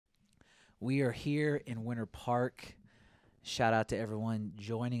We are here in Winter Park. Shout out to everyone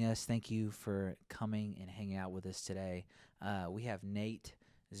joining us. Thank you for coming and hanging out with us today. We have Nate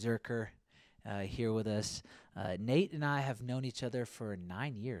Zuercher here with us. Nate and I have known each other for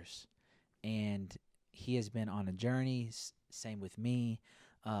 9 years, and he has been on a journey, same with me,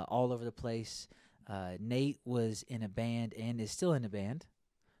 all over the place. Nate was in a band and is still in a band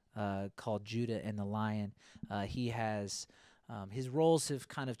called Judah and the Lion. He has his roles have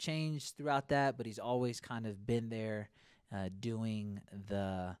kind of changed throughout that, but he's always kind of been there doing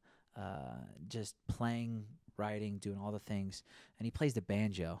the just playing, writing, doing all the things. And he plays the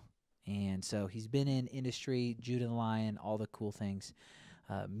banjo. And so he's been in industry, Judah and the Lion, all the cool things.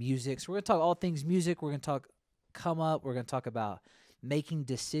 Music. So we're going to talk all things music. We're going to talk come up. We're going to talk about making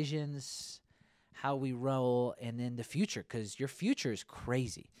decisions, how we roll, and then the future, because your future is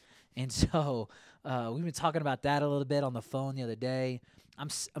crazy. And so we've been talking about that a little bit on the phone the other day. I'm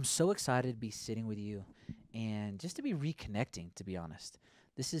so excited to be sitting with you and just to be reconnecting, to be honest.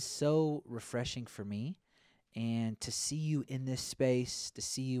 This is so refreshing for me, and to see you in this space, to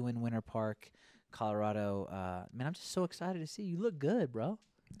see you in Winter Park, Colorado. Man, I'm just so excited to see you. You look good, bro.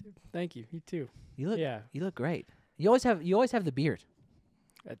 Thank you. You too. You look great. You always have the beard.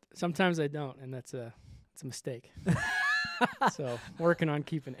 Sometimes I don't, and it's a mistake. So working on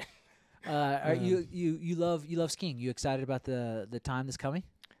keeping it. You love skiing. You excited about the time that's coming?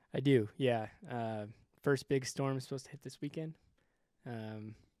 I do. Yeah. First big storm is supposed to hit this weekend.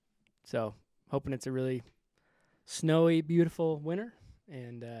 So hoping it's a really snowy, beautiful winter.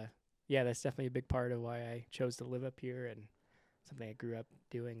 And yeah, that's definitely a big part of why I chose to live up here and something I grew up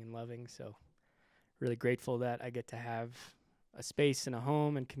doing and loving. So really grateful that I get to have a space and a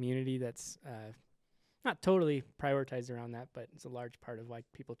home and community that's not totally prioritized around that, but it's a large part of why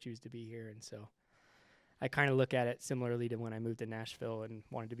people choose to be here. And so I kind of look at it similarly to when I moved to Nashville and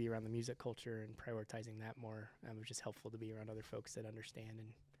wanted to be around the music culture and prioritizing that more. It was just helpful to be around other folks that understand and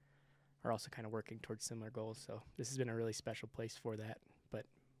are also kind of working towards similar goals. So this has been a really special place for that. But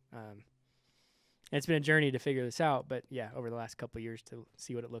and it's been a journey to figure this out. But yeah, over the last couple of years to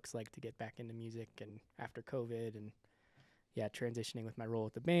see what it looks like to get back into music and after COVID and yeah, transitioning with my role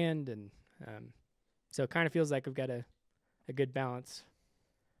with the band. And so it kind of feels like I've got a good balance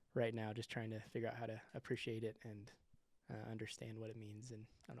right now, just trying to figure out how to appreciate it and understand what it means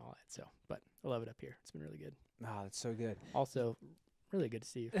and all that. So, but I love it up here. It's been really good. Oh, that's so good. Also, really good to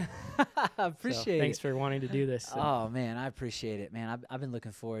see you. I appreciate it. Thanks for wanting to do this. Oh man, I appreciate it, man. I've been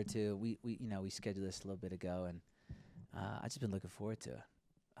looking forward to. We scheduled this a little bit ago, and I just been looking forward to it.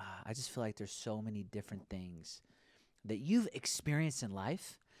 I just feel like there's so many different things that you've experienced in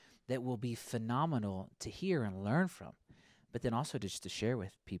life that will be phenomenal to hear and learn from, but then also just to share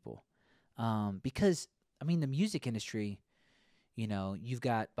with people. Because, I mean, the music industry, you've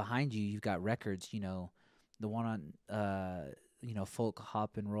got behind you, you've got records, the one on, folk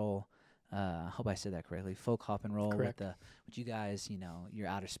hop and roll. I hope I said that correctly. Folk hop and roll. Correct. with you guys, your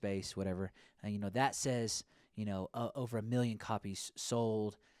outer space, whatever. That says, over 1 million copies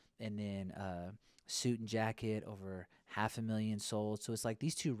sold, and then Suit and Jacket over 500,000 sold. So it's like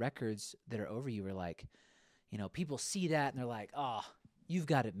these two records that are over you are like, people see that and they're like, oh, you've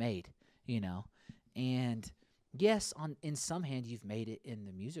got it made, And yes, in some hand you've made it in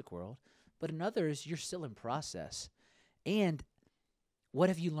the music world, but in others you're still in process. And what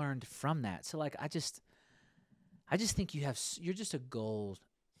have you learned from that? So like I just think you're just a gold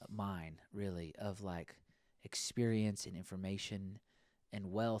mine, really, of like experience and information and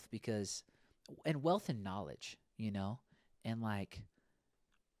wealth, and wealth and knowledge, and like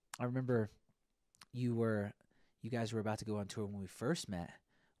I remember you guys were about to go on tour when we first met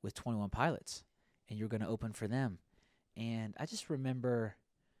with 21 Pilots, and you were going to open for them. And I just remember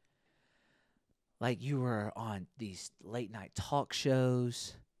like you were on these late night talk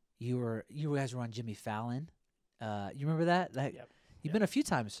shows. You guys were on Jimmy Fallon. You remember that? Yep. You've been a few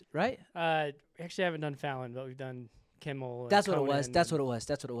times, right? Actually, I haven't done Fallon, but we've done Kimmel. That's what it was. That's what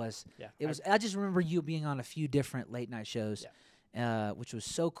it was. Yeah. It was. I just remember you being on a few different late night shows, which was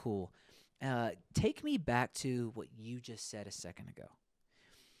so cool. Take me back to what you just said a second ago.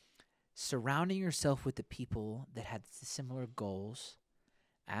 Surrounding yourself with the people that had similar goals,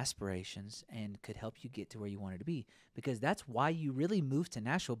 aspirations, and could help you get to where you wanted to be, because that's why you really moved to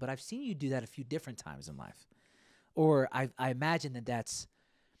Nashville. But I've seen you do that a few different times in life, or I imagine that's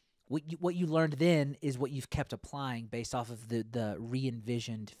what you learned then is what you've kept applying based off of the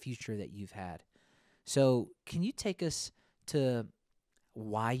re-envisioned future that you've had. So can you take us to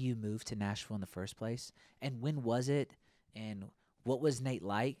why you moved to Nashville in the first place, and when was it, and what was Nate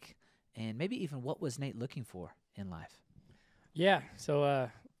like, and maybe even what was Nate looking for in life? Yeah, so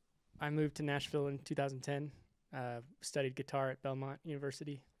I moved to Nashville in 2010, studied guitar at Belmont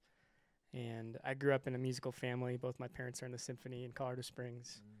University, and I grew up in a musical family. Both my parents are in the symphony in Colorado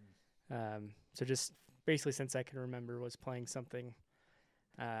Springs. So just basically since I can remember was playing something.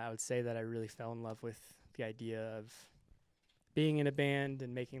 I would say that I really fell in love with the idea of being in a band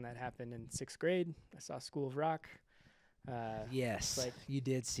and making that happen in 6th grade. I saw School of Rock. Yes, like you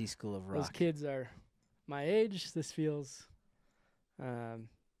did see School of Rock. Those kids are my age. This feels... it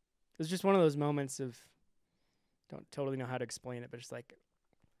was just one of those moments of, don't totally know how to explain it, but just like,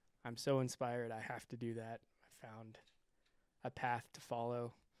 I'm so inspired. I have to do that. I found a path to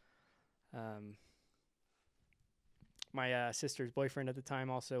follow. My sister's boyfriend at the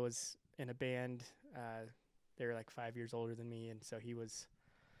time also was in a band. They were like 5 years older than me, and so he was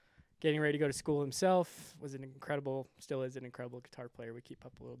getting ready to go to school himself. Still is an incredible guitar player. We keep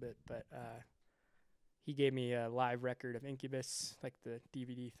up a little bit, but he gave me a live record of Incubus, like the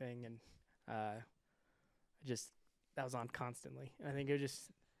DVD thing, and that was on constantly. And I think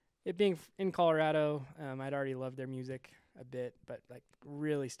it being in Colorado, I'd already loved their music a bit, but like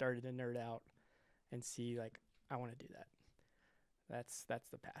really started to nerd out and see like, I want to do that. That's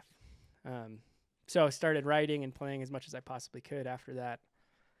the path. So I started writing and playing as much as I possibly could after that.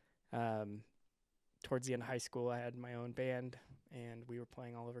 Towards the end of high school, I had my own band, and we were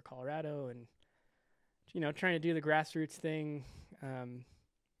playing all over Colorado and, trying to do the grassroots thing,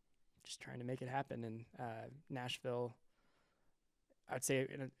 just trying to make it happen. And Nashville, I'd say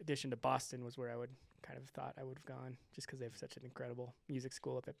in addition to Boston, was where I would kind of thought I would have gone, just because they have such an incredible music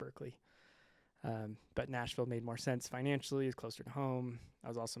school up at Berkeley. But Nashville made more sense financially. It was closer to home. I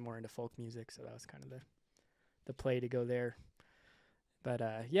was also more into folk music, so that was kind of the play to go there. But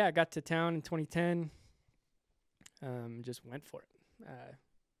I got to town in 2010. Just went for it.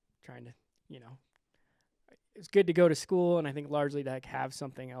 Trying to, it's good to go to school, and I think largely to like have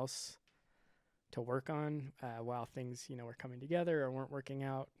something else to work on while things, were coming together or weren't working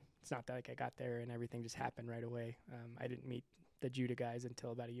out. It's not that like I got there and everything just happened right away. I didn't meet the Judah guys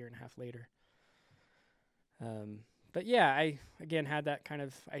until about a year and a half later. But yeah, I again had that kind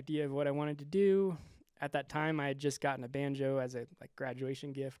of idea of what I wanted to do. At that time, I had just gotten a banjo as a like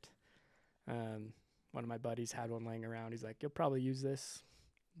graduation gift. One of my buddies had one laying around. He's like, "You'll probably use this.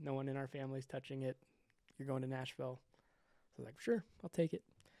 No one in our family's touching it. You're going to Nashville." So I was like, "Sure, I'll take it."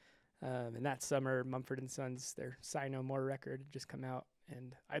 And that summer, Mumford Sons, their Sigh No More record had just come out.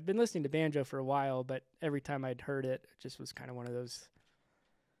 And I'd been listening to banjo for a while, but every time I'd heard it, it just was kind of one of those...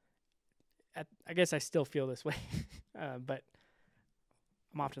 I guess I still feel this way, but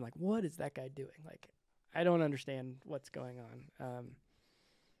I'm often like, what is that guy doing? Like, I don't understand what's going on.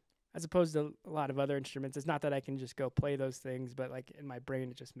 As opposed to a lot of other instruments, it's not that I can just go play those things, but like in my brain,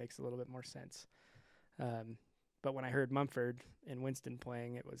 it just makes a little bit more sense. But when I heard Mumford and Winston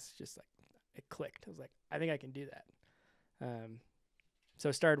playing, it was just like, it clicked. I was like, I think I can do that. So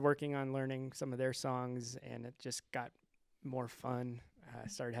I started working on learning some of their songs, and it just got more fun. I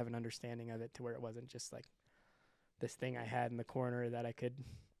started having an understanding of it to where it wasn't just like this thing I had in the corner that I could,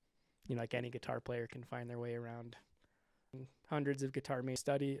 like any guitar player can find their way around. Hundreds of guitar mates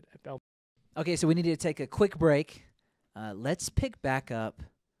study at Bell. Okay, so we need to take a quick break. Let's pick back up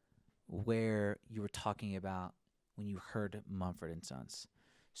where you were talking about when you heard Mumford Sons.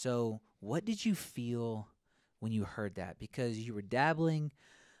 So what did you feel when you heard that? Because you were dabbling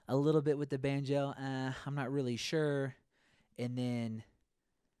a little bit with the banjo. I'm not really sure. And then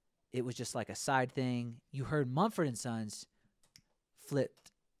it was just like a side thing. You heard Mumford Sons,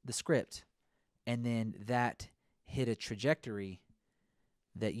 flipped the script, and then that hit a trajectory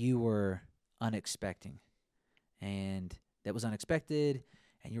that you were unexpecting. And that was unexpected,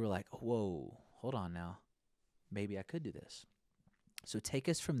 and you were like, whoa, hold on now. Maybe I could do this. So take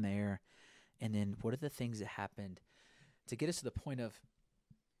us from there, and then what are the things that happened to get us to the point of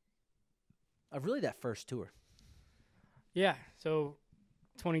really that first tour? Yeah, so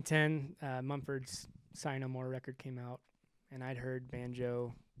 2010, Mumford's Sigh No More record came out, and I'd heard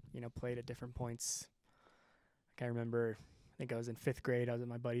banjo, played at different points. Like I remember, I think I was in 5th grade. I was at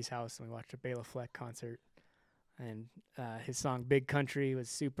my buddy's house, and we watched a Bela Fleck concert. And his song Big Country was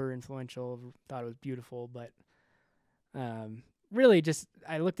super influential. Thought it was beautiful, but really just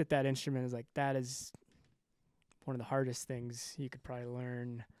I looked at that instrument as like, that is one of the hardest things you could probably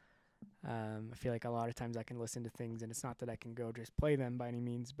learn. I feel like a lot of times I can listen to things, and it's not that I can go just play them by any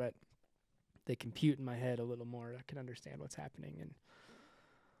means, but they compute in my head a little more. I can understand what's happening. And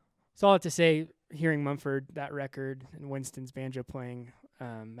so all to say, hearing Mumford, that record, and Winston's banjo playing,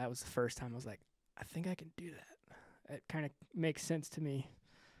 that was the first time I was like, I think I can do that. It kind of makes sense to me.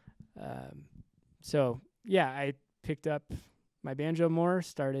 So, yeah, I picked up my banjo more,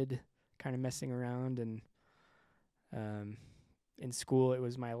 started kind of messing around, and in school it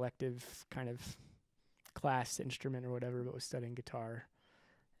was my elective kind of class instrument or whatever, but was studying guitar.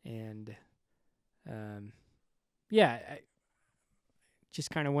 And I just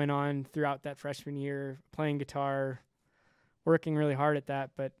kind of went on throughout that freshman year playing guitar, working really hard at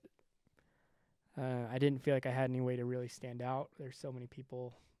that, but I didn't feel like I had any way to really stand out. There's so many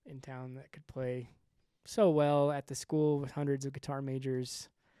people in town that could play so well at the school with hundreds of guitar majors.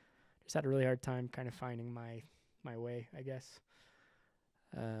 Just had a really hard time kind of finding my way, I guess.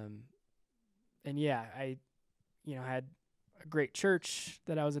 And yeah, I had a great church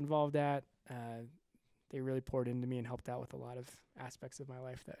that I was involved at. They really poured into me and helped out with a lot of aspects of my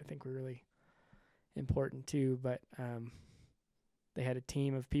life that I think were really important too. But they had a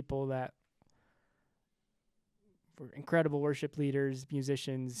team of people that were incredible worship leaders,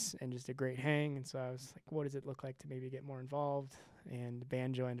 musicians, and just a great hang. And so I was like, what does it look like to maybe get more involved? And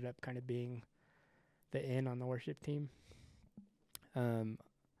banjo ended up kind of being the in on the worship team.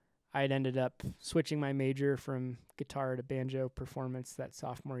 I had ended up switching my major from guitar to banjo performance that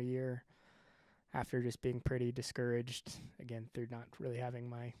sophomore year after just being pretty discouraged, again, through not really having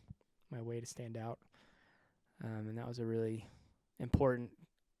my way to stand out. And that was a really important,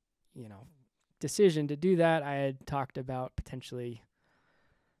 decision to do that. I had talked about potentially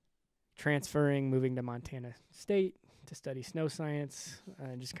transferring, moving to Montana State to study snow science,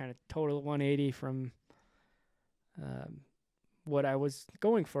 and just kind of total 180 from what I was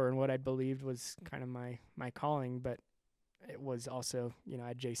going for and what I believed was kind of my calling, but it was also,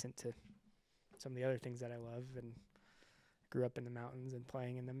 adjacent to some of the other things that I love, and grew up in the mountains and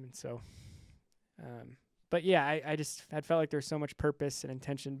playing in them. And so, but yeah, I just had felt like there's so much purpose and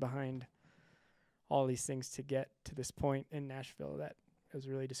intention behind all these things to get to this point in Nashville that it was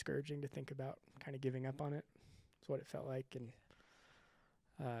really discouraging to think about kind of giving up on it. That's what it felt like.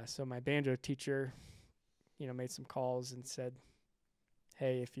 And so my banjo teacher, made some calls and said,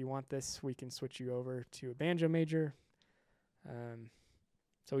 hey, if you want this, we can switch you over to a banjo major.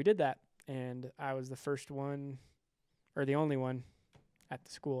 So we did that, and I was the first one, or the only one at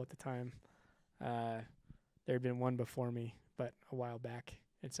the school at the time. There had been one before me, but a while back.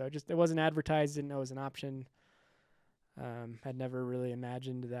 And so it wasn't advertised, didn't know it was an option. Had never really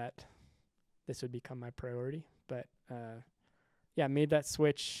imagined that this would become my priority. But, I made that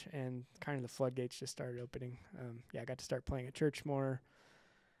switch, and kind of the floodgates just started opening. I got to start playing at church more.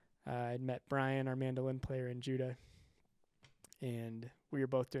 I'd met Brian, our mandolin player, in Judah, and we were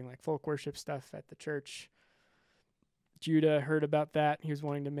both doing like folk worship stuff at the church. Judah heard about that. He was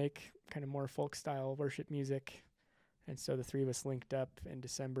wanting to make kind of more folk style worship music. And so the three of us linked up in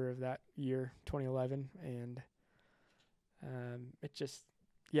December of that year, 2011, and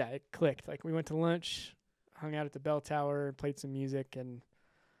it clicked. Like, we went to lunch, hung out at the bell tower, played some music, and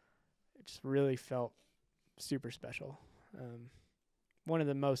it just really felt super special. One of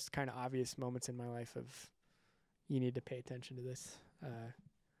the most kind of obvious moments in my life of, you need to pay attention to this.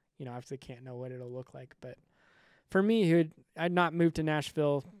 Obviously can't know what it'll look like, but for me, I'd not moved to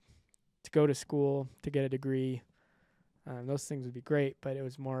Nashville to go to school, to get a degree. Those things would be great, but it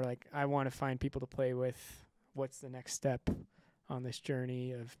was more like, I want to find people to play with. What's the next step on this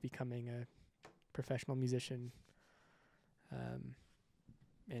journey of becoming a professional musician?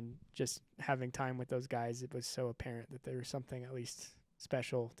 And just having time with those guys, it was so apparent that there was something at least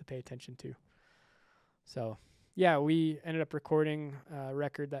special to pay attention to. So, we ended up recording a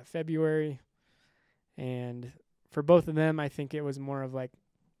record that February, and for both of them, I think it was more of like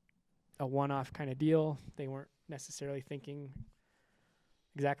a one-off kind of deal. They weren't necessarily thinking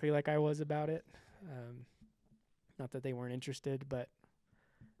exactly like I was about it. Not that they weren't interested, but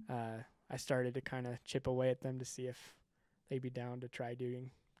I started to kind of chip away at them to see if they'd be down to try doing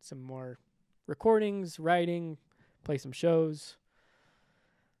some more recordings, writing, play some shows.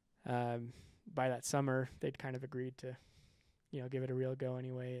 By that summer, they'd kind of agreed to, give it a real go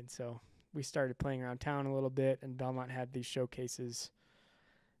anyway. And so we started playing around town a little bit, and Belmont had these showcases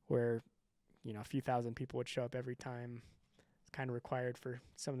where, a few thousand people would show up every time. It's kind of required for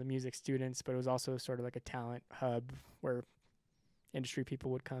some of the music students, but it was also sort of like a talent hub where industry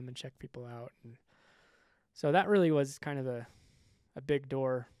people would come and check people out. And so that really was kind of a big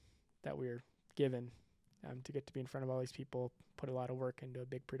door that we were given, to get to be in front of all these people, put a lot of work into a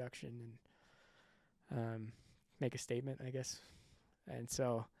big production, and make a statement, I guess. And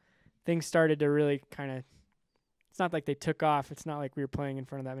so things started to really kind of, it's not like they took off. It's not like we were playing in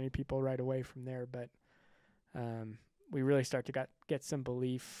front of that many people right away from there, but we really start to get some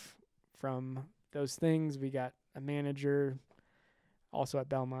belief from those things. We got a manager also at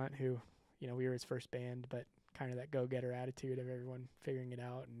Belmont who, we were his first band, but kind of that go-getter attitude of everyone figuring it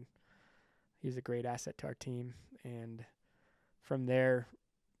out. And he was a great asset to our team. And from there,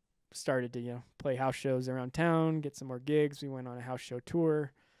 started to, play house shows around town, get some more gigs. We went on a house show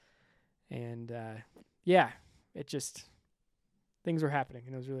tour. And, it just, things were happening,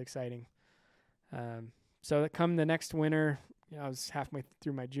 and it was really exciting. So that come the next winter, I was halfway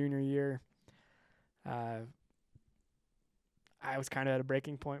through my junior year. I was kind of at a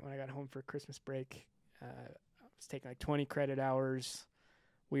breaking point when I got home for Christmas break. I was taking like 20 credit hours.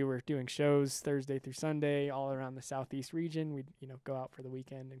 We were doing shows Thursday through Sunday all around the southeast region. We'd, go out for the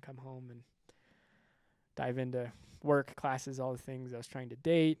weekend and come home and dive into work, classes, all the things. I was trying to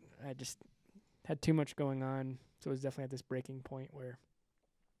date. I just had too much going on. So it was definitely at this breaking point where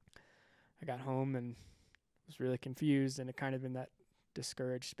I got home and was really confused, and it kind of in that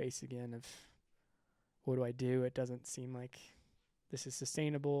discouraged space again of, what do I do? It doesn't seem like this is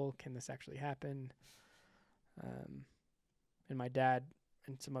sustainable. Can this actually happen? And my dad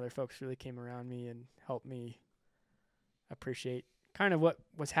and some other folks really came around me and helped me appreciate kind of what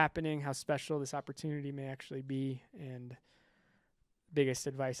was happening, how special this opportunity may actually be. And biggest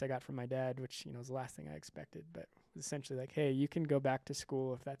advice I got from my dad, which, was the last thing I expected, but was essentially like, hey, you can go back to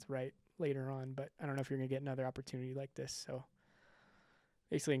school if that's right later on, but I don't know if you're going to get another opportunity like this. So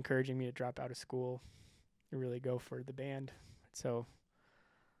basically encouraging me to drop out of school and really go for the band. So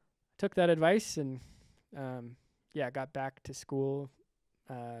I took that advice and, got back to school.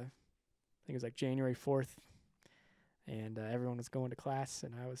 I think it was like January 4th, and everyone was going to class,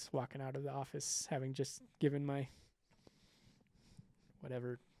 and I was walking out of the office having just given my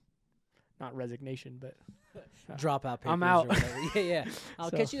whatever, not resignation, but dropout papers. I'm out. Or whatever. Yeah. I'll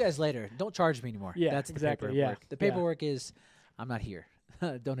catch you guys later. Don't charge me anymore. Yeah, that's exactly. The paperwork. The paperwork is, I'm not here.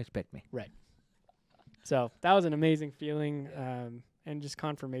 Don't expect me. Right. So that was an amazing feeling, and just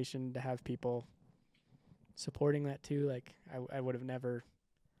confirmation to have people supporting that too. Like I would have never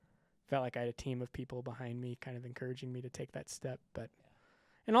felt like I had a team of people behind me kind of encouraging me to take that step. But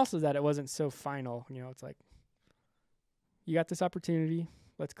and also that it wasn't so final. It's like, you got this opportunity.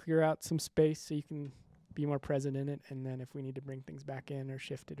 Let's clear out some space so you can be more present in it. And then if we need to bring things back in or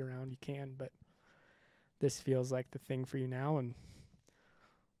shift it around, you can. But this feels like the thing for you now. And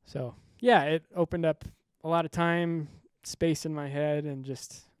so, it opened up a lot of time, space in my head, and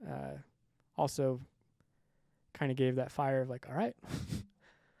just also kind of gave that fire of like, all right,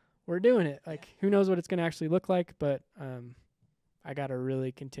 we're doing it. Like, who knows what it's going to actually look like, but I got to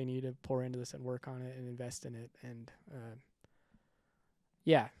really continue to pour into this and work on it and invest in it. And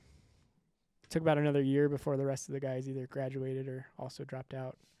it took about another year before the rest of the guys either graduated or also dropped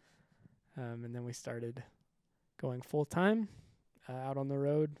out. And then we started going full time out on the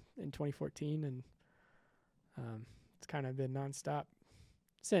road in 2014, and it's kind of been nonstop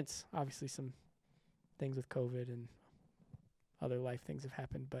since. Obviously, some things with COVID and other life things have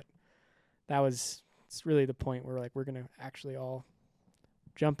happened, but it's really the point where we're gonna actually all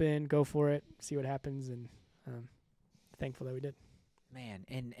jump in, go for it, see what happens, and thankful that we did. Man,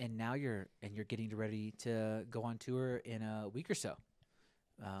 and now you're getting ready to go on tour in a week or so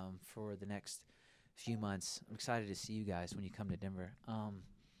for the next few months. I'm excited to see you guys when you come to Denver.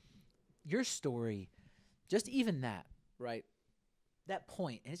 Your story, just even that, right? That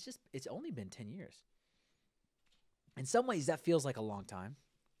point, and it's only been 10 years. In some ways, that feels like a long time,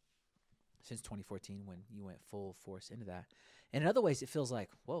 since 2014 when you went full force into that. And in other ways, it feels like,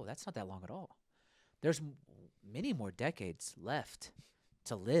 whoa, that's not that long at all. There's many more decades left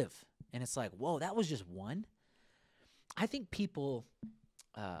to live. And it's like, whoa, that was just one. I think people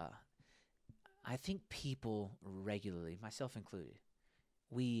regularly, myself included,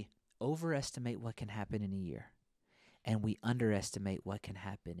 we overestimate what can happen in a year, and we underestimate what can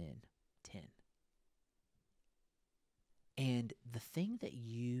happen in 10. And the thing that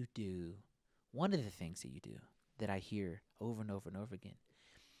you do, one of the things that you do that I hear over and over and over again,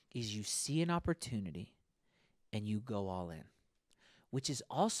 is you see an opportunity and you go all in, which is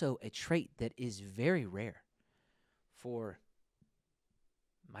also a trait that is very rare for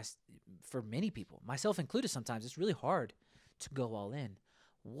many people, myself included. Sometimes it's really hard to go all in.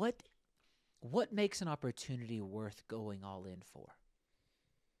 What makes an opportunity worth going all in for?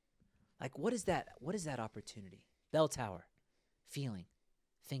 Like, what is that opportunity? Bell tower, feeling,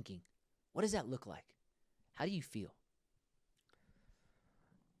 thinking. What does that look like? How do you feel?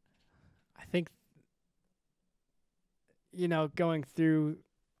 I think, going through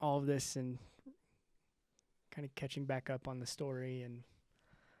all of this and kind of catching back up on the story, and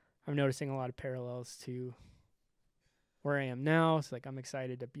I'm noticing a lot of parallels to where I am now. So I'm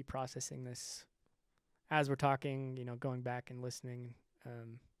excited to be processing this as we're talking, going back and listening,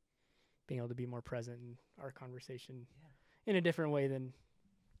 being able to be more present in our conversation in a different way than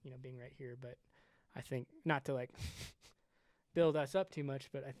being right here. But I think not to like build us up too much,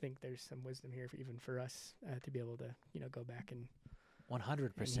 but I think there's some wisdom here even for us to be able to, go back and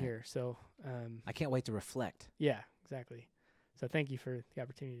 100%. here. So I can't wait to reflect. yeah, exactly. So thank you for the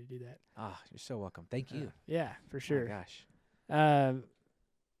opportunity to do that. You're so welcome. Thank you. Yeah, for sure. Oh, gosh.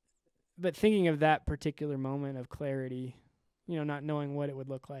 But thinking of that particular moment of clarity, not knowing what it would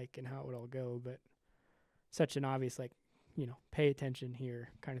look like and how it would all go, but such an obvious, like, pay attention here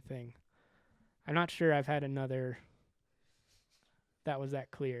kind of thing. I'm not sure I've had another that was that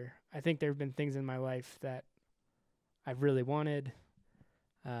clear. I think there have been things in my life that I've really wanted,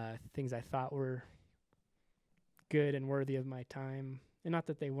 things I thought were good and worthy of my time. And not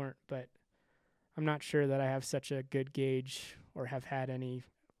that they weren't, but I'm not sure that I have such a good gauge or have had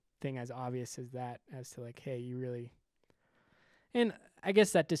anything as obvious as that, as to like, hey, you really... And I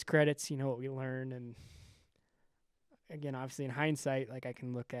guess that discredits, what we learn. And again, obviously in hindsight, like I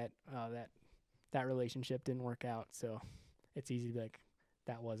can look at, that relationship didn't work out. So it's easy to be like,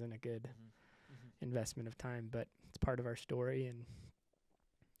 that wasn't a good investment of time, but it's part of our story,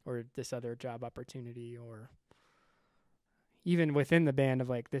 or this other job opportunity, or even within the band of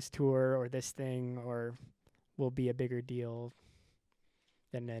like this tour or this thing, or will be a bigger deal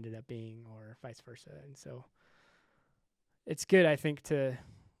than it ended up being, or vice versa. And so it's good, I think, to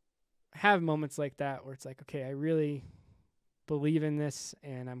have moments like that where it's like, okay, I really believe in this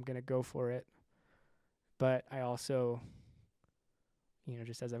and I'm going to go for it. But I also,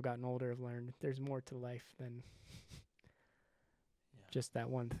 just as I've gotten older, I've learned there's more to life than just that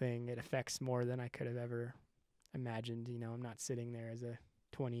one thing. It affects more than I could have ever imagined. I'm not sitting there as a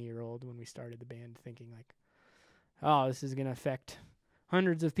 20-year-old when we started the band thinking like, oh, this is going to affect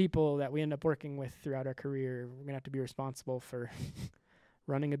hundreds of people that we end up working with throughout our career. We're going to have to be responsible for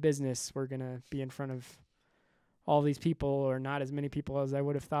running a business. We're going to be in front of all these people, or not as many people as I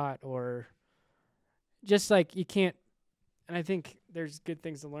would have thought, or just like you can't. And I think there's good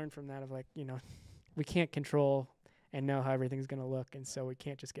things to learn from that of like, we can't control and know how everything's going to look. And so we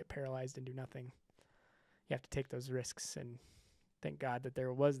can't just get paralyzed and do nothing. You have to take those risks, and thank God that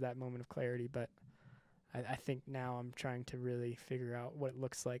there was that moment of clarity. But I think now I'm trying to really figure out what it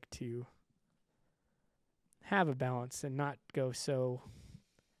looks like to have a balance and not go so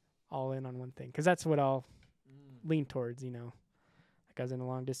all in on one thing. Because that's what I'll lean towards, Like I was in a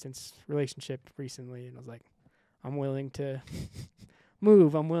long-distance relationship recently, and I was like, I'm willing to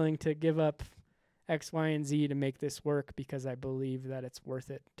move. I'm willing to give up X, Y, and Z to make this work because I believe that it's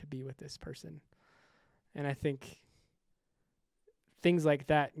worth it to be with this person. And I think things like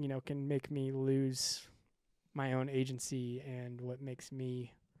that, can make me lose my own agency and what makes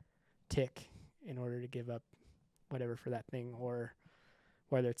me tick in order to give up whatever for that thing, or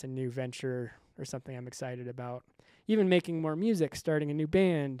whether it's a new venture or something I'm excited about, even making more music, starting a new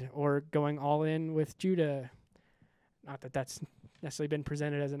band, or going all in with Judah. Not that that's necessarily been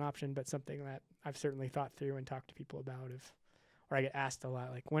presented as an option, but something that I've certainly thought through and talked to people about, or I get asked a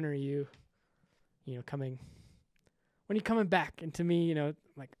lot, like, when are you, coming, when are you coming back? And to me,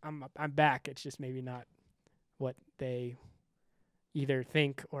 like I'm back. It's just maybe not what they either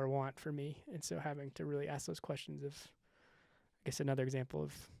think or want for me. And so having to really ask those questions of, I guess another example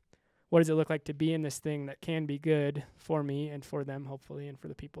of, what does it look like to be in this thing that can be good for me and for them, hopefully, and for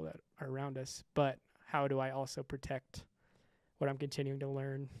the people that are around us, but how do I also protect what I'm continuing to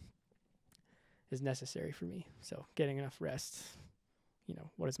learn is necessary for me? So getting enough rest,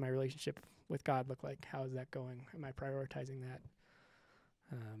 what does my relationship with God look like? How is that going? Am I prioritizing that?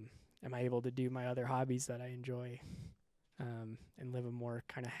 Am I able to do my other hobbies that I enjoy, and live a more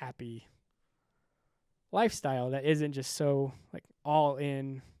kind of happy lifestyle that isn't just so like all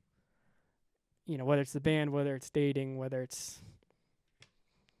in, whether it's the band, whether it's dating, whether it's,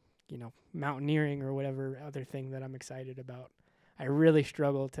 mountaineering or whatever other thing that I'm excited about. I really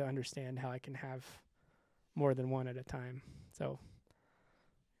struggle to understand how I can have more than one at a time. So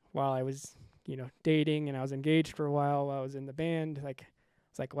while I was, dating and I was engaged for a while I was in the band, like,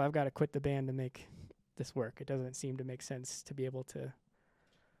 it's like, well, I've got to quit the band to make this work. It doesn't seem to make sense to be able to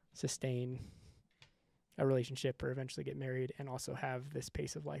sustain a relationship or eventually get married and also have this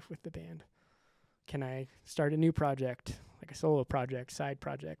pace of life with the band. Can I start a new project, like a solo project, side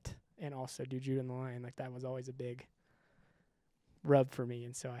project, and also do Jude in the Lion? Like, that was always a big rub for me,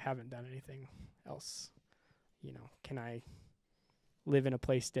 and so I haven't done anything else. Can I live in a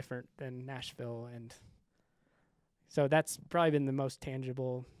place different than Nashville? And so that's probably been the most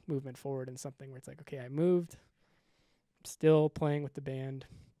tangible movement forward, in something where it's like, okay, I moved, I'm still playing with the band.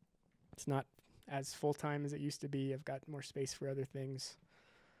 It's not as full-time as it used to be. I've got more space for other things.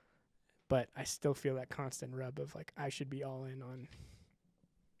 But I still feel that constant rub of like, I should be all in on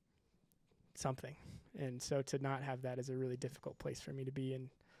something. And so to not have that is a really difficult place for me to be in,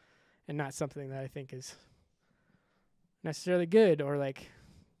 and not something that I think is necessarily good, or like,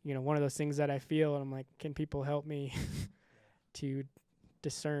 one of those things that I feel and I'm like, can people help me to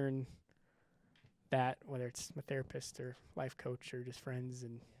discern that, whether it's my therapist or life coach or just friends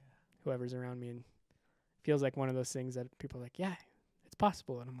and whoever's around me. And it feels like one of those things that people are like, yeah, it's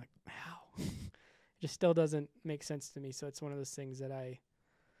possible. And I'm like, how? It just still doesn't make sense to me. So it's one of those things that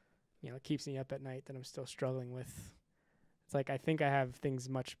it keeps me up at night, that I'm still struggling with. It's like, I think I have things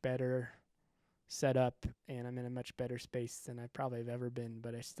much better set up and I'm in a much better space than I probably have ever been,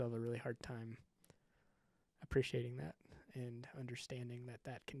 but I still have a really hard time appreciating that and understanding that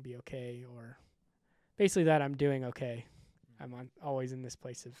that can be okay, or basically that I'm doing okay. I'm always in this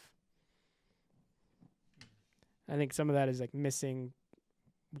place of, I think some of that is like missing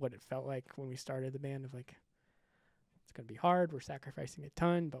what it felt like when we started the band, of like, it's going to be hard, we're sacrificing a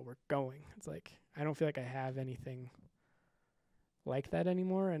ton, but we're going. It's like, I don't feel like I have anything like that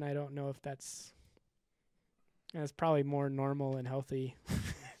anymore, and I don't know if that's probably more normal and healthy.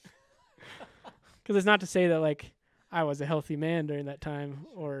 Because it's not to say that like I was a healthy man during that time,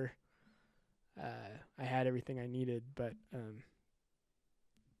 or I had everything I needed, but I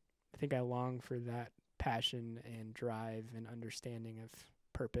think I long for that passion and drive and understanding of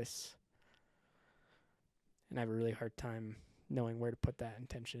purpose, and I have a really hard time knowing where to put that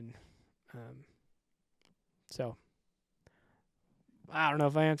intention. So I don't know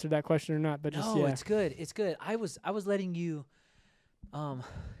if I answered that question or not, but no, it's good. It's good. I was letting you.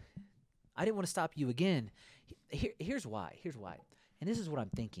 I didn't want to stop you again. Here's why. And this is what I'm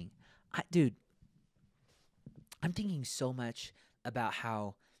thinking. I'm thinking so much about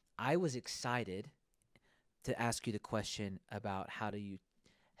how I was excited to ask you the question about how do you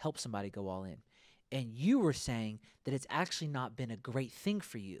help somebody go all in. And you were saying that it's actually not been a great thing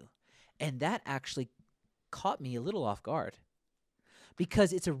for you. And that actually caught me a little off guard.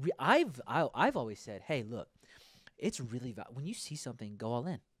 Because it's I've always said, hey, look, it's really when you see something, go all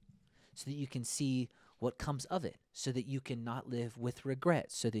in, so that you can see what comes of it, so that you can not live with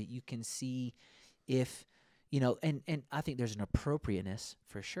regret, so that you can see if, and I think there's an appropriateness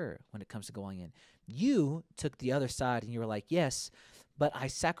for sure when it comes to going in. You took the other side and you were like, yes, but I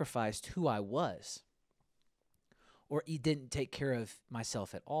sacrificed who I was, or you didn't take care of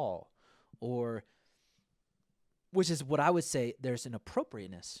myself at all, or, which is what I would say, there's an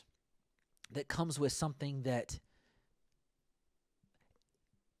appropriateness that comes with something that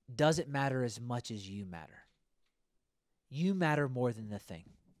doesn't matter as much as you matter. You matter more than the thing.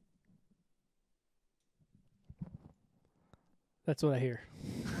 That's what I hear.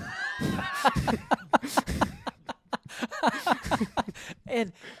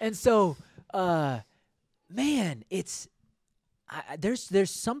 and so, man, it's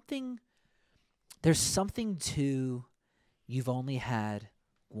there's something to, you've only had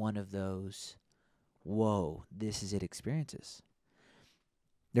one of those, whoa, this is it experiences.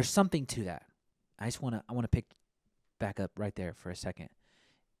 There's something to that. I want to pick back up right there for a second.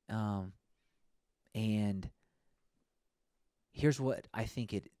 And here's what I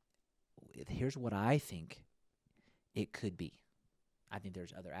think it could be. I think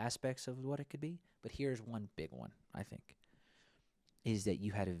there's other aspects of what it could be, but here's one big one, I think, is that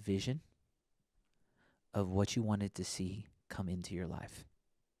you had a vision of what you wanted to see come into your life.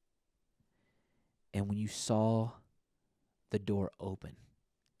 And when you saw the door open,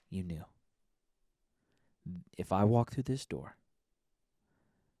 you knew, if I walk through this door,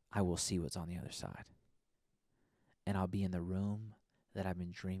 I will see what's on the other side. And I'll be in the room that I've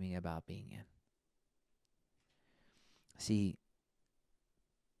been dreaming about being in. See,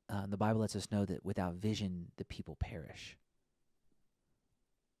 the Bible lets us know that without vision, the people perish.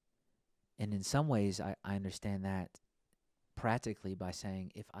 And in some ways, I understand that practically by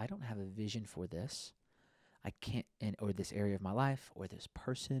saying, if I don't have a vision for this, I can't, or this area of my life, or this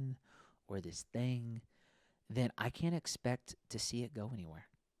person, or this thing, then I can't expect to see it go anywhere.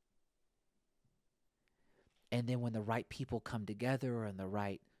 And then when the right people come together and the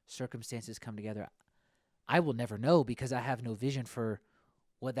right circumstances come together, I will never know, because I have no vision for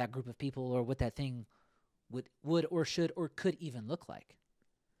what that group of people or what that thing would or should or could even look like.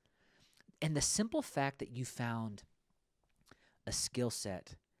 And the simple fact that you found a skill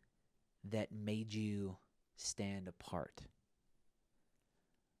set that made you stand apart,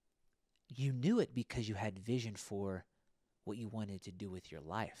 you knew it because you had vision for what you wanted to do with your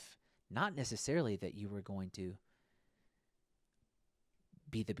life. Not necessarily that you were going to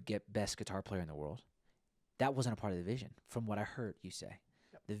be the best guitar player in the world. That wasn't a part of the vision, from what I heard you say.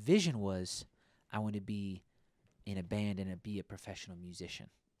 Yep. The vision was, I want to be in a band and be a professional musician.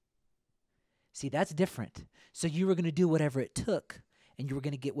 See, that's different. So you were going to do whatever it took, and you were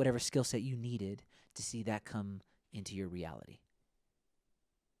going to get whatever skill set you needed to see that come into your reality.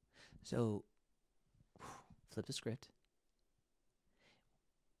 So flip the script.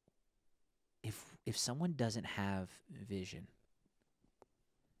 If someone doesn't have vision,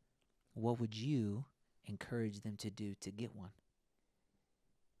 what would you encourage them to do to get one?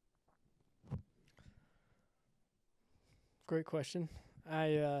 Great question.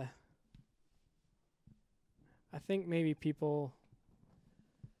 I think maybe people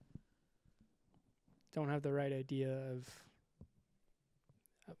don't have the right idea of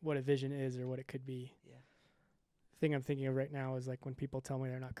what a vision is or what it could be. Yeah. The thing I'm thinking of right now is like when people tell me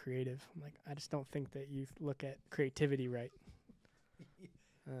they're not creative. I'm like, I just don't think that you look at creativity right.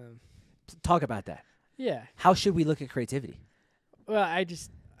 Talk about that. Yeah. How should we look at creativity? Well, I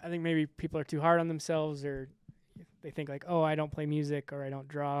think maybe people are too hard on themselves, or they think like, oh, I don't play music, or I don't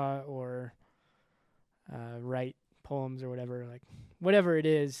draw, or write poems, or whatever. Like whatever it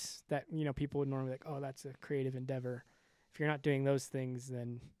is that, you know, people would normally like, oh, that's a creative endeavor. If you're not doing those things,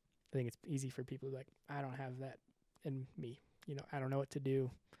 then I think it's easy for people to be like, I don't have that in me. You know, I don't know what to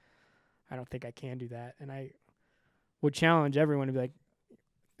do. I don't think I can do that. And I would challenge everyone to be like, I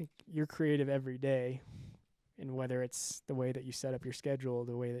think you're creative every day. And whether it's the way that you set up your schedule,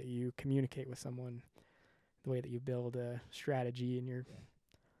 the way that you communicate with someone, the way that you build a strategy in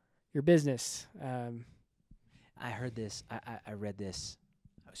your business. I heard this. I read this.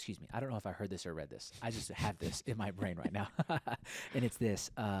 Excuse me. I don't know if I heard this or read this. I just have this in my brain right now. And it's this.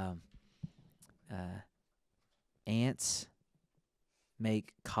 Ants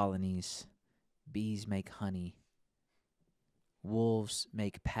make colonies. Bees make honey. Wolves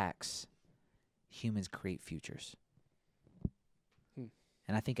make packs. Humans create futures.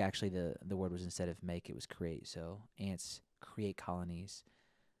 And I think actually the word was, instead of make, it was create. So ants create colonies.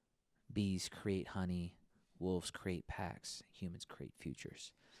 Bees create honey. Wolves create packs. Humans create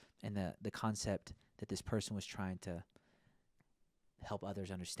futures. And the concept that this person was trying to help others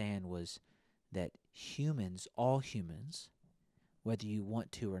understand was that humans, all humans, whether you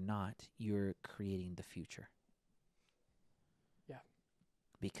want to or not, you're creating the future. Yeah.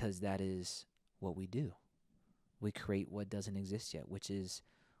 Because that is what we do. We create what doesn't exist yet, which is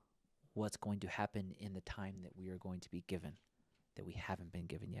what's going to happen in the time that we are going to be given, that we haven't been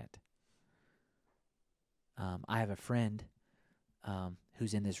given yet. I have a friend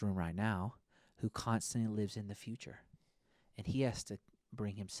who's in this room right now who constantly lives in the future. And he has to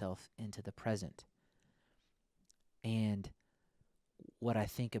bring himself into the present. And what I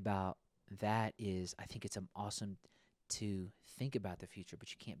think about that is, I think it's awesome to think about the future,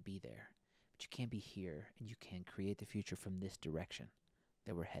 but you can't be there. But you can be here, and you can create the future from this direction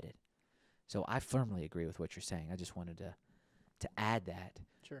that we're headed. So I firmly agree with what you're saying. I just wanted to add that.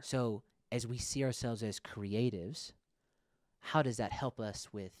 Sure. So as we see ourselves as creatives, how does that help us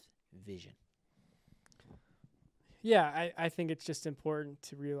with vision? Yeah, I think it's just important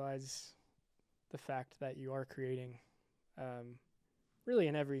to realize the fact that you are creating really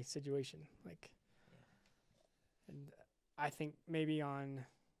in every situation. Like, and I think maybe on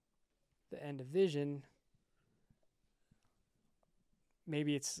the end of vision,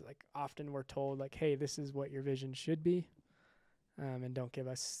 maybe it's like often we're told like, hey, this is what your vision should be, and don't give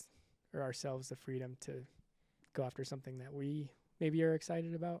us or ourselves the freedom to go after something that we maybe are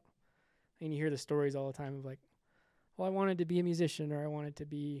excited about. And you hear the stories all the time of like, well, I wanted to be a musician, or I wanted to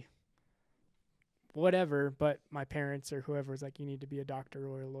be whatever, but my parents or whoever is like, you need to be a doctor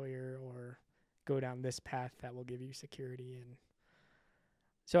or a lawyer, or go down this path that will give you security. And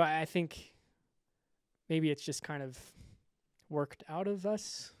so I think maybe it's just kind of worked out of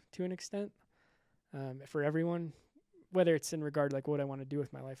us to an extent for everyone, whether it's in regard like what I want to do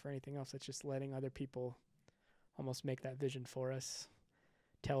with my life or anything else. It's just letting other people almost make that vision for us,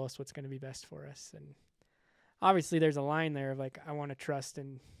 tell us what's going to be best for us. And obviously there's a line there of like, I want to trust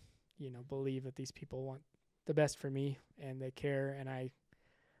and, you know, believe that these people want the best for me and they care.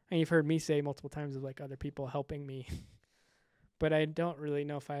 And you've heard me say multiple times of like other people helping me, but I don't really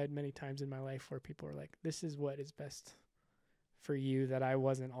know if I had many times in my life where people were like, this is what is best for you, that I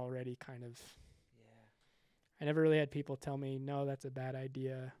wasn't already kind of, I never really had people tell me, no, that's a bad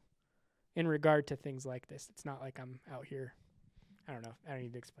idea in regard to things like this. It's not like I'm out here. I don't know. I don't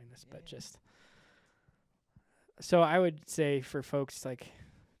need to explain this, but just. So I would say for folks, like,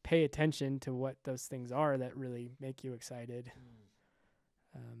 pay attention to what those things are that really make you excited.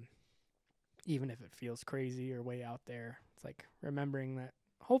 Even if it feels crazy or way out there. It's like remembering that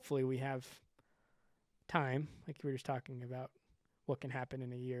hopefully we have time, like you were just talking about what can happen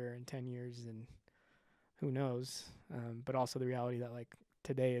in a year and 10 years and who knows. But also the reality that like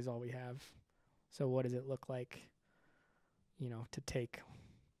today is all we have. So what does it look like, to take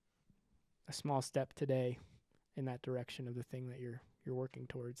a small step today in that direction of the thing that you're working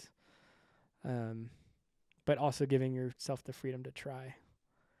towards, but also giving yourself the freedom to try.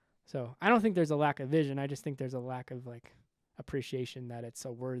 So I don't think there's a lack of vision. I just think there's a lack of like appreciation that it's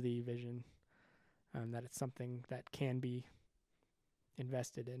a worthy vision, that it's something that can be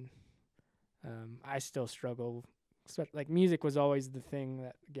invested in. I still struggle. Like music was always the thing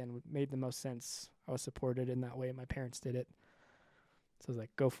that, again, made the most sense. I was supported in that way. My parents did it. So I was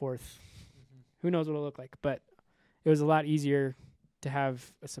like, go forth. Mm-hmm. Who knows what it'll look like? But it was a lot easier to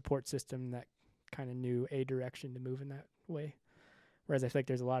have a support system that kind of knew a direction to move in that way. Whereas I feel like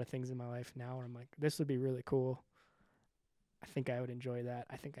there's a lot of things in my life now where I'm like, this would be really cool. I think I would enjoy that.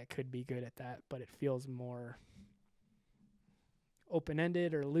 I think I could be good at that, but it feels more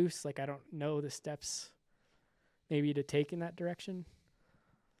open-ended or loose. Like I don't know the steps maybe to take in that direction.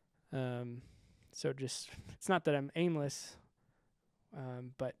 So just, it's not that I'm aimless,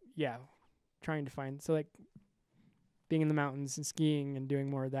 but yeah, trying to find, so like being in the mountains and skiing and doing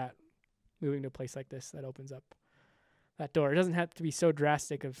more of that, moving to a place like this that opens up that door. It doesn't have to be so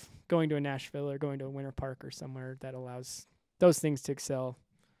drastic of going to a Nashville or going to a winter park or somewhere that allows those things to excel.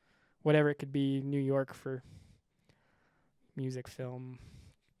 Whatever it could be, New York for music, film,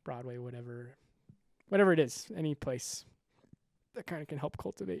 Broadway, whatever it is, any place that kind of can help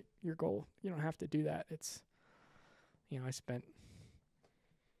cultivate your goal. You don't have to do that. It's,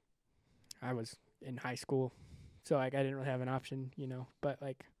 I was in high school, so like I didn't really have an option, but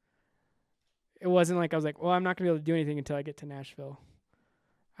like it wasn't like I was like, well, I'm not going to be able to do anything until I get to Nashville.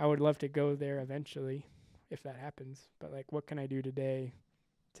 I would love to go there eventually if that happens, but like what can I do today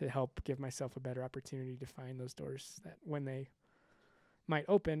to help give myself a better opportunity to find those doors that when they might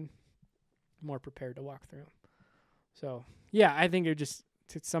open, I'm more prepared to walk through them. So yeah, I think it just,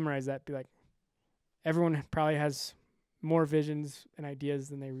 to summarize that, be like, everyone probably has more visions and ideas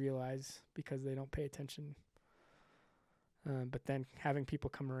than they realize because they don't pay attention. But then having people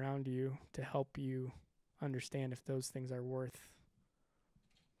come around you to help you understand if those things are worth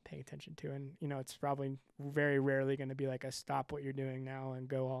paying attention to. And, it's probably very rarely going to be like a stop what you're doing now and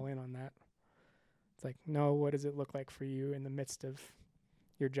go all in on that. It's like, no, what does it look like for you in the midst of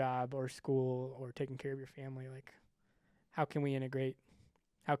your job or school or taking care of your family? Like, how can we integrate?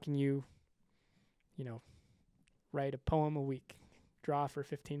 How can you, write a poem a week, draw for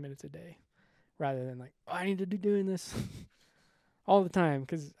 15 minutes a day, rather than like, oh, I need to be doing this all the time?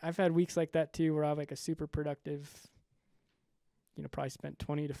 Because I've had weeks like that too, where I have like a super productive, probably spent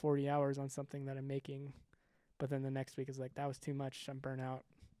 20 to 40 hours on something that I'm making, but then the next week is like, that was too much, I'm burnt out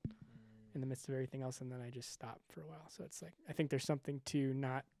in the midst of everything else, and then I just stop for a while. So it's like, I think there's something to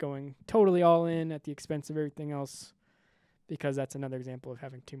not going totally all in at the expense of everything else, because that's another example of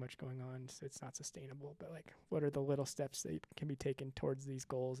having too much going on. So it's not sustainable. But like, what are the little steps that can be taken towards these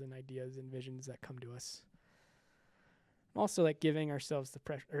goals and ideas and visions that come to us? Also, like giving ourselves the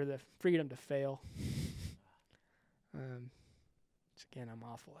pressure or the freedom to fail. Which again, I'm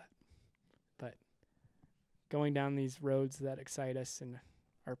awful at. But going down these roads that excite us and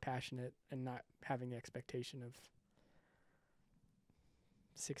are passionate, and not having the expectation of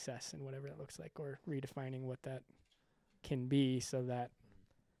success and whatever that looks like, or redefining what that can be, so that,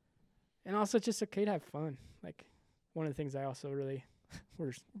 and also it's just okay to have fun. Like one of the things I also really,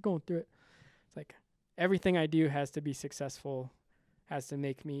 we're going through it, it's like everything I do has to be successful, has to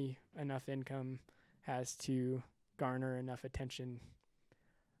make me enough income, has to garner enough attention.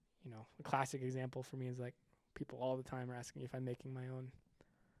 A classic example for me is like people all the time are asking me if I'm making my own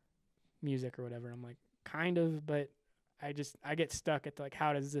music or whatever. I'm like, kind of, but I get stuck at like,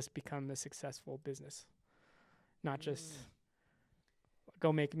 how does this become a successful business? Not just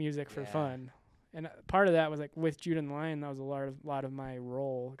go make music for fun. And part of that was like with Judah and the Lion, that was a lot of my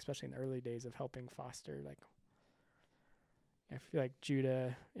role, especially in the early days, of helping foster. Like, I feel like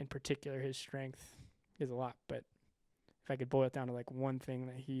Judah in particular, his strength is a lot, but if I could boil it down to like one thing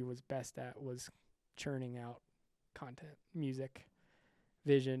that he was best at, was churning out content, music,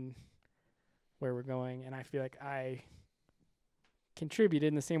 vision, where we're going. And I feel like I contributed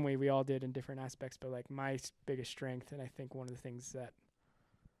in the same way we all did in different aspects, but like my biggest strength, and I think one of the things that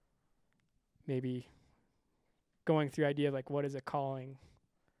maybe going through idea of like, what is a calling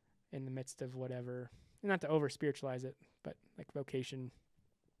in the midst of whatever, and not to over spiritualize it, but like vocation,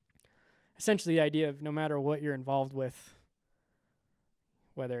 essentially the idea of no matter what you're involved with,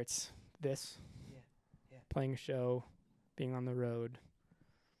 whether it's this, playing a show, being on the road,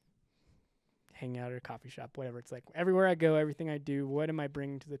 hanging out at a coffee shop, whatever. It's like everywhere I go, everything I do, what am I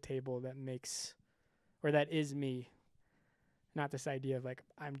bringing to the table that makes, or that is me? not this idea of like,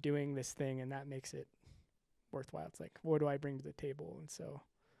 I'm doing this thing and that makes it worthwhile. It's like, what do I bring to the table? And so,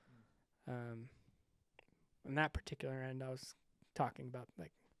 on that particular end, I was talking about,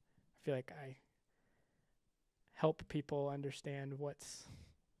 like, I feel like I help people understand what's,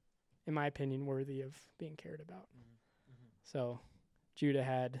 in my opinion, worthy of being cared about. So Judah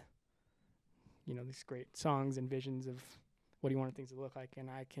had, these great songs and visions of what he wanted things to look like, and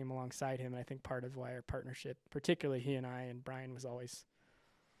I came alongside him, and I think part of why our partnership, particularly he and I and Brian, was always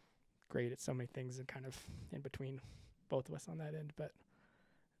great at so many things and kind of in between both of us on that end. But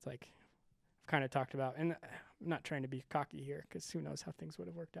it's like, I've kind of talked about, and I'm not trying to be cocky here because who knows how things would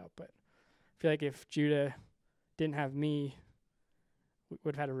have worked out, but I feel like if Judah didn't have me, we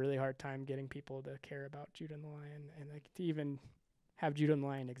would have had a really hard time getting people to care about Judah and the Lion, and like to even have Judah and the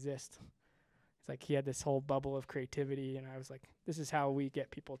Lion exist. It's like he had this whole bubble of creativity, and I was like, this is how we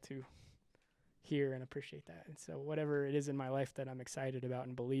get people to hear and appreciate that. And so whatever it is in my life that I'm excited about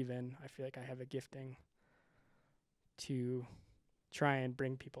and believe in, I feel like I have a gifting to try and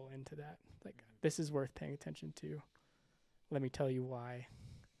bring people into that. Like, this is worth paying attention to. Let me tell you why.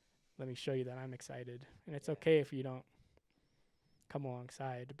 Let me show you that I'm excited. And it's okay if you don't come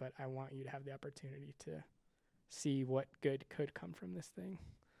alongside, but I want you to have the opportunity to see what good could come from this thing.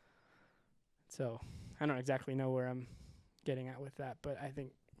 So I don't exactly know where I'm getting at with that, but I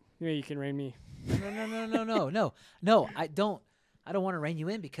think maybe you can rein me. No. I don't want to rein you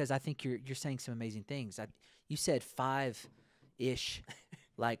in because I think you're saying some amazing things. You said 5-ish,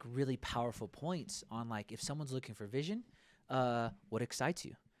 like really powerful points on like if someone's looking for vision, what excites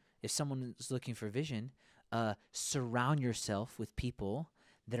you? If someone is looking for vision, surround yourself with people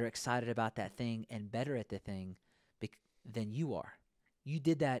that are excited about that thing and better at the thing than you are. You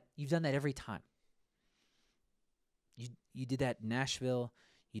did that. You've done that every time. You did that in Nashville.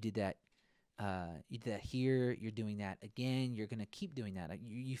 You did that. You did that here. You're doing that again. You're gonna keep doing that.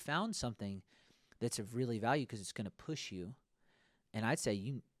 You found something that's of really value because it's gonna push you. And I'd say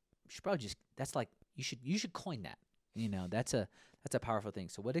you should probably just. That's like you should coin that. That's a powerful thing.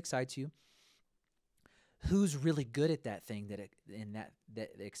 So what excites you? Who's really good at that thing that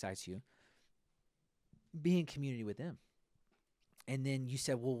excites you? Be in community with them. And then you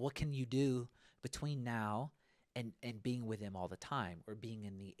said, well, what can you do between now and being with them all the time, or being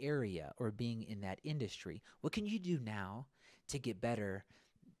in the area, or being in that industry? What can you do now to get better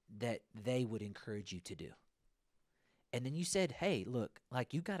that they would encourage you to do? And then you said, hey, look,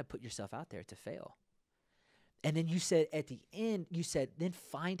 like you got to put yourself out there to fail. And then you said at the end, then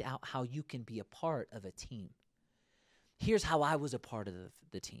find out how you can be a part of a team. Here's how I was a part of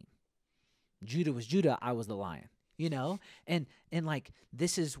the team. Judah was Judah, I was the lion. And like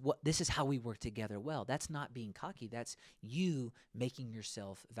this is how we work together well. That's not being cocky. That's you making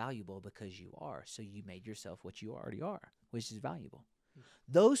yourself valuable because you are. So you made yourself what you already are, which is valuable.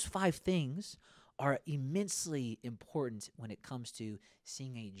 Those 5 things are immensely important when it comes to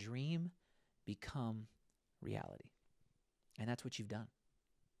seeing a dream become reality. And that's what you've done.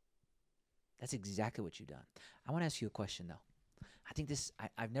 That's exactly what you've done. I want to ask you a question though. I think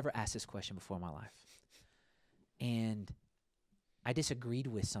I've never asked this question before in my life. And I disagreed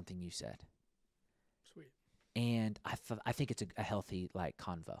with something you said. Sweet. And I think it's a healthy, like,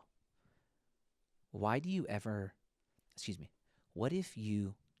 convo. What if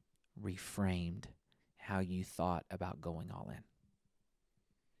you reframed how you thought about going all in?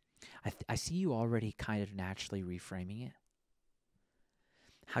 I see you already kind of naturally reframing it.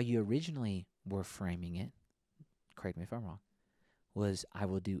 How you originally were framing it, correct me if I'm wrong, was I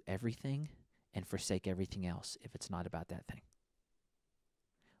will do everything and forsake everything else if it's not about that thing.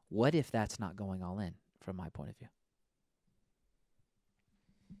 What if that's not going all in from my point of view?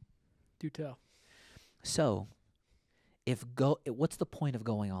 Do tell. So, what's the point of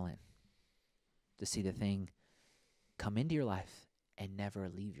going all in? To see the thing come into your life and never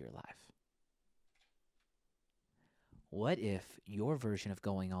leave your life. What if your version of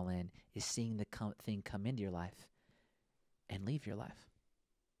going all in is seeing the thing come into your life and leave your life?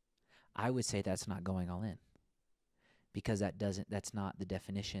 I would say that's not going all in, because that's not the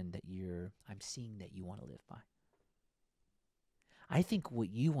definition that I'm seeing that you want to live by. I think what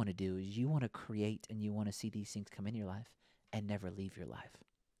you want to do is you want to create and you want to see these things come in your life and never leave your life.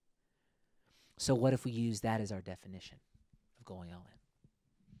 So what if we use that as our definition of going all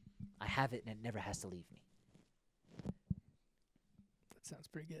in? I have it and it never has to leave me. That sounds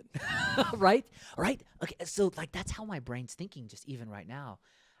pretty good. Right? Okay, so like that's how my brain's thinking just even right now.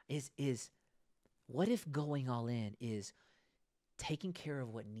 Is what if going all in is taking care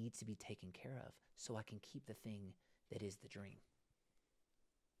of what needs to be taken care of so I can keep the thing that is the dream,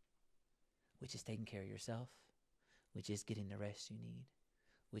 which is taking care of yourself, which is getting the rest you need,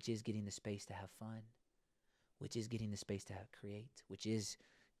 which is getting the space to have fun, which is getting the space to create, which is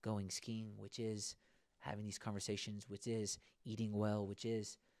going skiing, which is having these conversations, which is eating well, which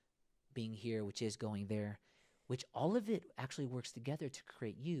is being here, which is going there, which all of it actually works together to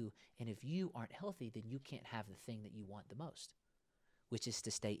create you. And if you aren't healthy, then you can't have the thing that you want the most, which is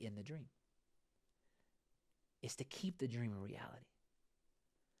to stay in the dream. It's to keep the dream a reality.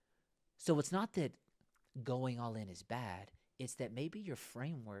 So it's not that going all in is bad. It's that maybe your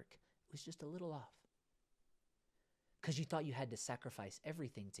framework was just a little off. Because you thought you had to sacrifice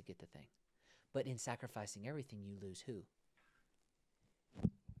everything to get the thing. But in sacrificing everything, you lose who?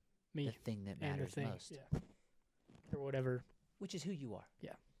 Me. The thing that matters most. Yeah. Or whatever. Which is who you are.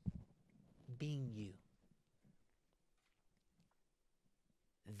 Yeah. Being you.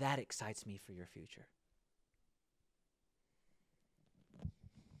 That excites me for your future.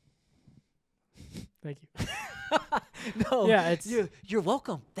 Thank you. No, yeah, you're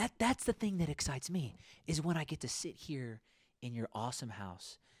welcome. That's the thing that excites me, is when I get to sit here in your awesome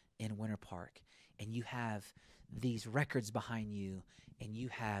house in Winter Park, and you have these records behind you, and you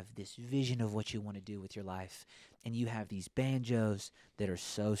have this vision of what you want to do with your life, and you have these banjos that are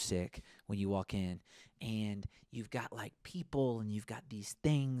so sick when you walk in, and you've got like people, and you've got these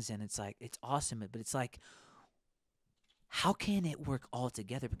things, and it's like, it's awesome, but it's like, how can it work all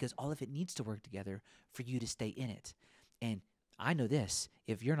together? Because all of it needs to work together for you to stay in it. And I know this,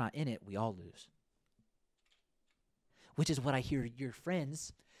 if you're not in it, we all lose. Which is what I hear your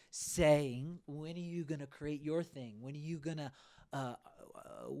friends saying, when are you going to create your thing? When are you going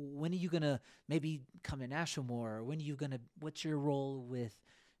to maybe come to Nashville more? Or when are you going to, what's your role with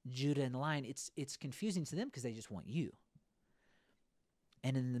Judah and the Lion? It's confusing to them because they just want you.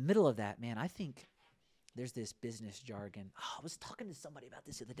 And in the middle of that, man, I think there's this business jargon. Oh, I was talking to somebody about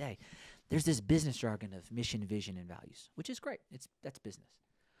this the other day. There's this business jargon of mission, vision, and values, which is great. That's business.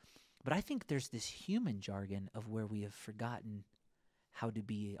 But I think there's this human jargon of where we have forgotten how to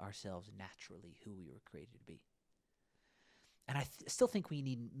be ourselves naturally, who we were created to be. And I still think we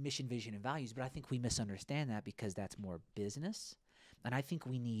need mission, vision, and values, but I think we misunderstand that because that's more business. And I think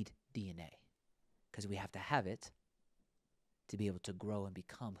we need DNA because we have to have it to be able to grow and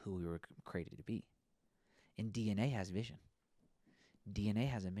become who we were created to be. And DNA has vision. DNA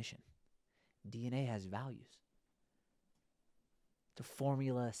has a mission. DNA has values. The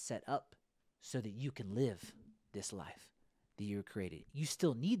formula set up so that you can live this life that you were created. You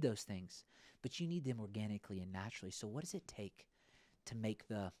still need those things, but you need them organically and naturally. So what does it take to make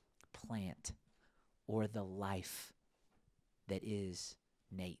the plant or the life that is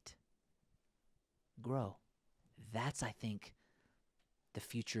Nate grow? That's, I think, the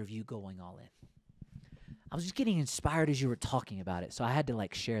future of you going all in. I was just getting inspired as you were talking about it, so I had to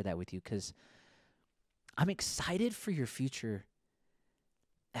share that with you because I'm excited for your future,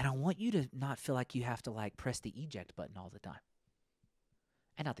 and I want you to not feel like you have to press the eject button all the time.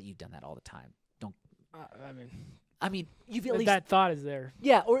 And not that you've done that all the time. Don't. I mean, you've at least that thought is there.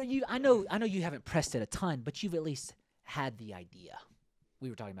 Yeah, or you. I know you haven't pressed it a ton, but you've at least had the idea. We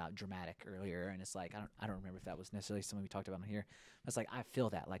were talking about dramatic earlier, and it's I don't remember if that was necessarily something we talked about on here. It's I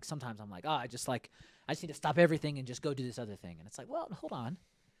feel that. Sometimes I'm I just need to stop everything and just go do this other thing. And it's well, hold on.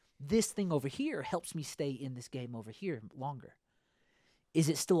 This thing over here helps me stay in this game over here longer. Is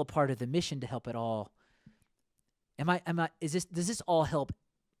it still a part of the mission to help it all? Does this all help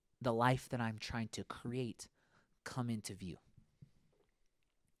the life that I'm trying to create come into view?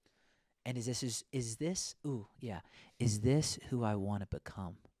 And is this who I want to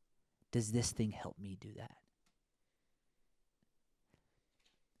become? Does this thing help me do that?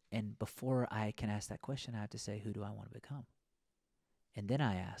 And before I can ask that question, I have to say, who do I want to become? And then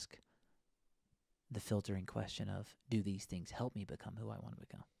I ask the filtering question of, do these things help me become who I want to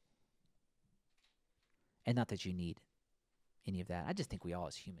become? And not that you need any of that. I just think we all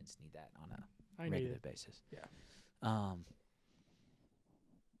as humans need that on a regular basis. Yeah.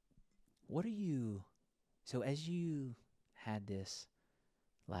 What are you, so as you had this,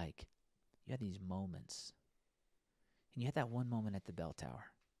 you had these moments, and you had that one moment at the bell tower.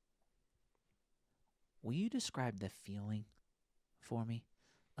 Will you describe the feeling for me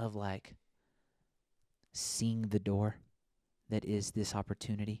of seeing the door that is this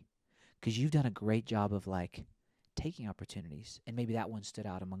opportunity? Because you've done a great job of taking opportunities, and maybe that one stood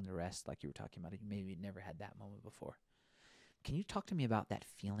out among the rest, like you were talking about. Maybe you never had that moment before. Can you talk to me about that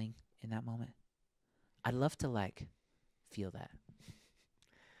feeling in that moment? I'd love to feel that.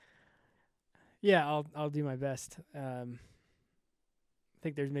 Yeah, I'll do my best. I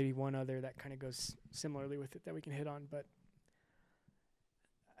think there's maybe one other that kind of goes similarly with it that we can hit on, but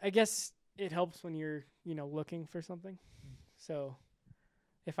I guess it helps when you're, looking for something. So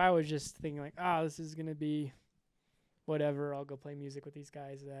if I was just thinking like, this is going to be whatever, I'll go play music with these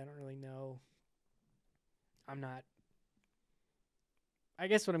guys that I don't really know. I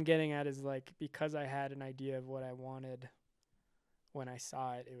guess what I'm getting at is like, because I had an idea of what I wanted when I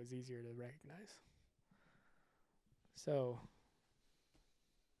saw it, it was easier to recognize. So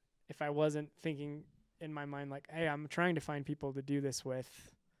if I wasn't thinking in my mind like, hey, I'm trying to find people to do this with,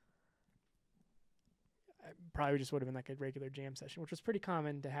 I probably just would have been like a regular jam session, which was pretty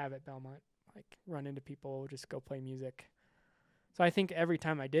common to have at Belmont, like run into people, just go play music. So I think every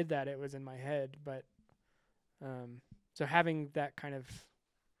time I did that, it was in my head. But so having that kind of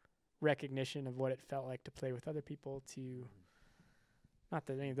recognition of what it felt like to play with other people, to not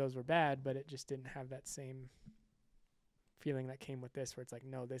that any of those were bad, but it just didn't have that same feeling that came with this, where it's like,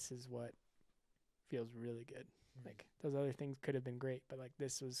 no, this is what feels really good. Like those other things could have been great, but like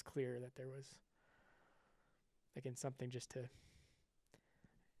this was clear that there was, again, something just to, it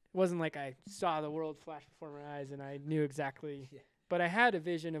wasn't like I saw the world flash before my eyes and I knew exactly, but I had a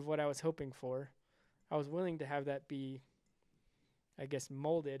vision of what I was hoping for. I was willing to have that be, I guess,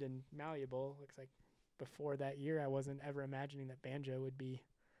 molded and malleable. Looks like before that year, I wasn't ever imagining that banjo would be,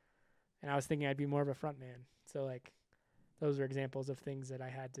 and I was thinking I'd be more of a front man. So like, those are examples of things that I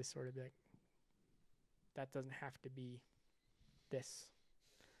had to sort of be like, that doesn't have to be this.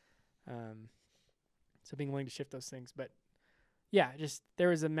 So being willing to shift those things. But yeah, just there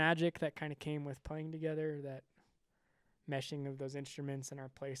was a magic that kind of came with playing together, that meshing of those instruments and our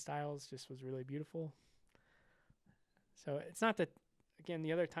play styles just was really beautiful. So it's not that, again,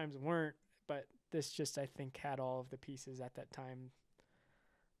 the other times weren't, but this just, I think, had all of the pieces at that time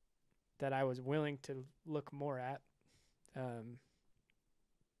that I was willing to look more at. And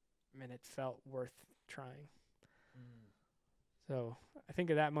it felt worth trying. So I think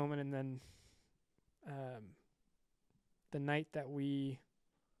of that moment, and then the night that we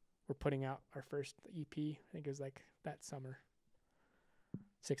were putting out our first EP, I think it was like that summer,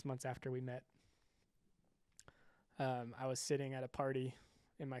 6 months after we met. I was sitting at a party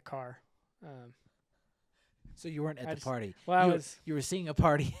in my car. So you weren't at the party. Well, you were seeing a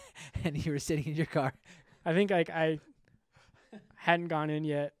party and you were sitting in your car. I think like I hadn't gone in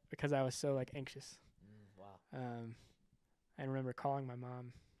yet because I was so like anxious. Wow. I remember calling my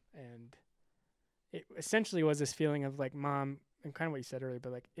mom, and it essentially was this feeling of like, Mom, and kind of what you said earlier,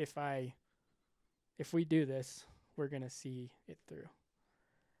 but like, if we do this, we're going to see it through.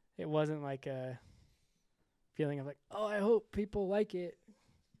 It wasn't like a feeling of like, oh, I hope people like it,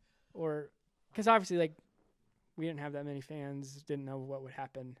 or because obviously like we didn't have that many fans, didn't know what would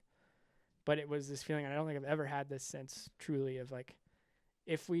happen, but it was this feeling, and I don't think I've ever had this sense truly of like,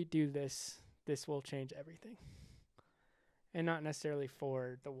 if we do this, this will change everything. And not necessarily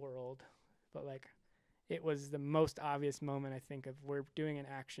for the world, but like it was the most obvious moment, I think, of we're doing an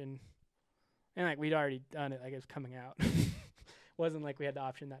action, and like we'd already done it, like it was coming out. Wasn't like we had the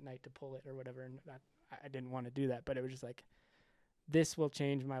option that night to pull it or whatever, and that, I didn't want to do that, but it was just like, this will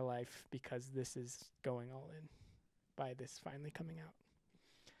change my life because this is going all in by this finally coming out.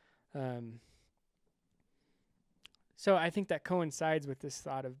 So I think that coincides with this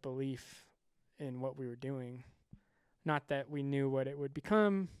thought of belief in what we were doing. Not that we knew what it would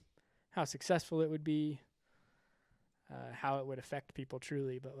become, how successful it would be, how it would affect people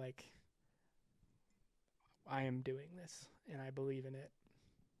truly, but like, I am doing this and I believe in it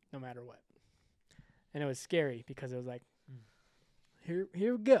no matter what. And it was scary because it was like, here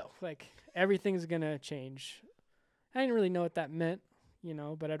we go. Like, everything's going to change. I didn't really know what that meant,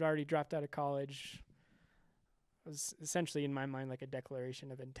 but I'd already dropped out of college. It was essentially in my mind like a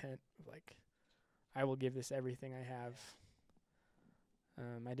declaration of intent of like, I will give this everything I have.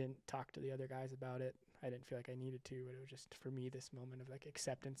 I didn't talk to the other guys about it. I didn't feel like I needed to, but it was just for me this moment of like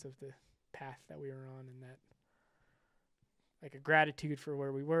acceptance of the path that we were on, and that like a gratitude for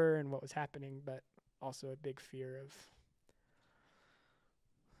where we were and what was happening, but also a big fear of,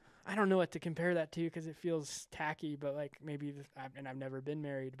 I don't know what to compare that to because it feels tacky, but like maybe, and I've never been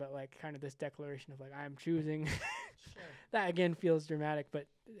married, but like kind of this declaration of like, I'm choosing. Sure. That again feels dramatic, but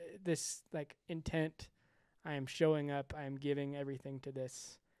this like intent, I am showing up, I am giving everything to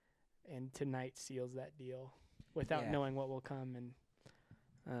this, and tonight seals that deal without knowing what will come. And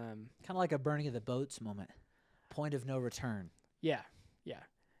kind of like a burning of the boats moment, point of no return. Yeah.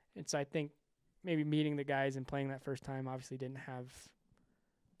 And so I think maybe meeting the guys and playing that first time obviously didn't have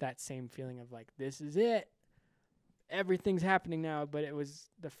that same feeling of like, this is it, everything's happening now, but it was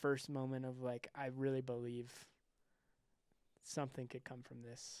the first moment of like, I really believe something could come from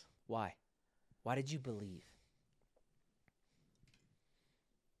this. Why did you believe?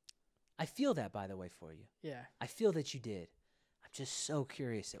 I feel that, by the way, for you. Yeah. I feel that you did. I'm just so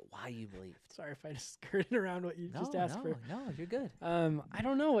curious at why you believed. Sorry if I just skirted around what you just asked for. No, you're good. I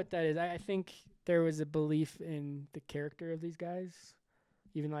don't know what that is. I think there was a belief in the character of these guys,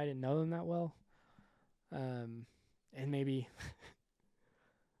 even though I didn't know them that well. And maybe,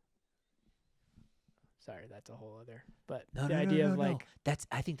 sorry, that's a whole other. But the idea of like,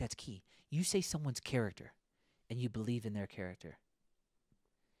 I think that's key. You say someone's character, and you believe in their character.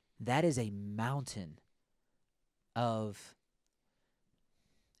 That is a mountain of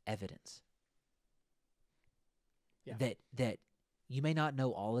evidence. Yeah. That you may not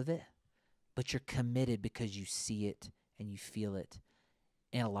know all of it, but you're committed because you see it and you feel it.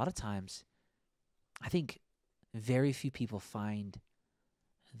 And a lot of times, I think very few people find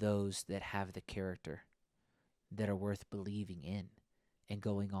those that have the character that are worth believing in and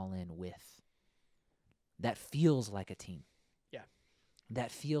going all in with. That feels like a team. Yeah.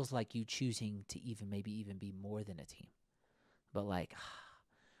 That feels like you choosing to even be more than a team. But like,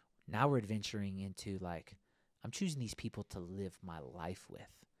 now we're adventuring into like, I'm choosing these people to live my life with,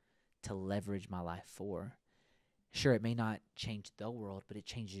 to leverage my life for. Sure, it may not change the world, but it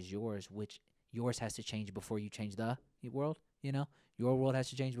changes yours, which yours has to change before you change the world, you know? Your world has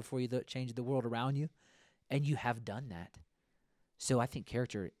to change before you change the world around you, and you have done that. So I think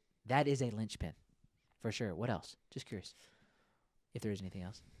character, that is a linchpin, for sure. What else? Just curious if there is anything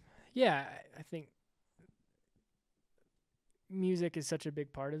else. Yeah, I think music is such a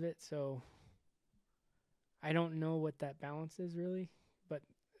big part of it, so I don't know what that balance is really, but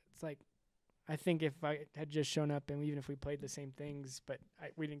it's like, I think if I had just shown up and even if we played the same things, but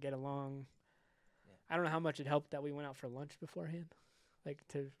we didn't get along, I don't know how much it helped that we went out for lunch beforehand, like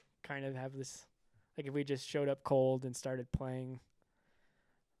to kind of have this, like if we just showed up cold and started playing,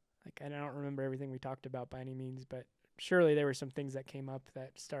 like I don't remember everything we talked about by any means, but surely there were some things that came up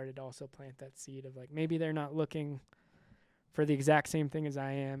that started to also plant that seed of like, maybe they're not looking for the exact same thing as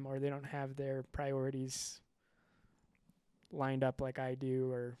I am, or they don't have their priorities lined up like I do,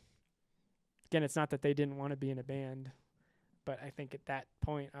 or again, it's not that they didn't want to be in a band, but I think at that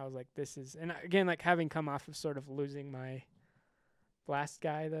point I was like, this is, and again, like having come off of sort of losing my last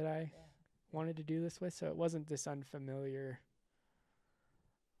guy that I wanted to do this with, so it wasn't this unfamiliar,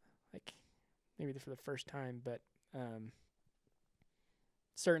 like maybe for the first time, but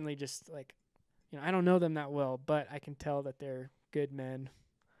certainly just like, you know, I don't know them that well, but I can tell that they're good men,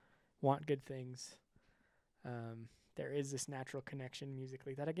 want good things. There is this natural connection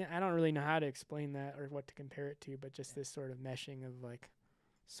musically that, again, I don't really know how to explain that or what to compare it to, but just this sort of meshing of like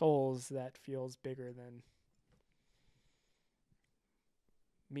souls that feels bigger than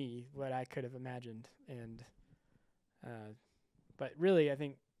me, what I could have imagined. And but really, I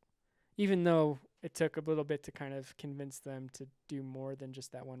think even though it took a little bit to kind of convince them to do more than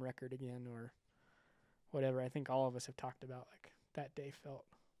just that one record again or whatever, I think all of us have talked about like that day felt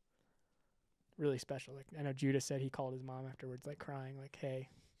really special. Like I know Judah said he called his mom afterwards, like crying, like, hey,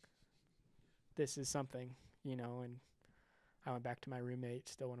 this is something, you know. And I went back to my roommate,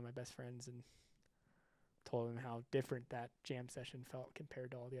 still one of my best friends, and told him how different that jam session felt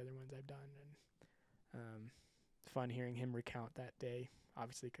compared to all the other ones I've done. And fun hearing him recount that day,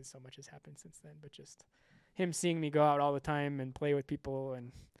 obviously because so much has happened since then, but just him seeing me go out all the time and play with people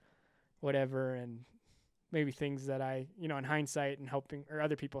and whatever, and maybe things that I, you know, in hindsight and helping, or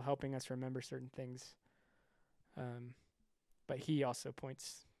other people helping us remember certain things. But he also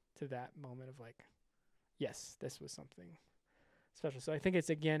points to that moment of like, yes, this was something special. So I think it's,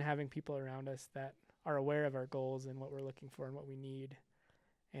 again, having people around us that are aware of our goals and what we're looking for and what we need,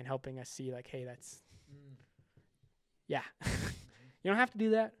 and helping us see like, hey, that's, yeah, you don't have to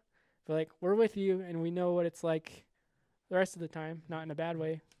do that, but like, we're with you and we know what it's like the rest of the time, not in a bad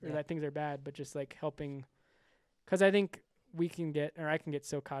way or that things are bad, but just like helping. Because I think we can get, or I can get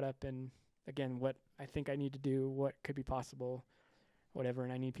so caught up in, again, what I think I need to do, what could be possible, whatever,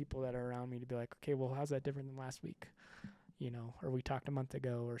 and I need people that are around me to be like, okay, well, how's that different than last week? You know, or we talked a month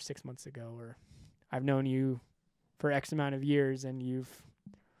ago or 6 months ago, or I've known you for X amount of years and you've,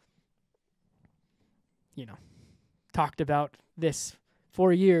 you know, talked about this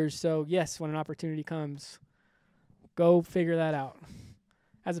for years. So, yes, when an opportunity comes, go figure that out.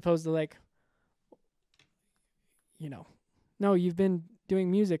 As opposed to like, you know, no, you've been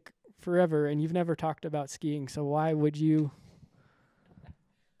doing music forever and you've never talked about skiing, so why would you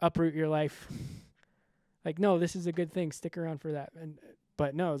uproot your life? Like, no, this is a good thing. Stick around for that. And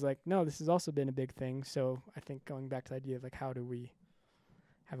but no, it's like, no, this has also been a big thing. So I think going back to the idea of like, how do we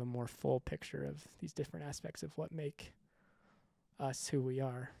have a more full picture of these different aspects of what make us who we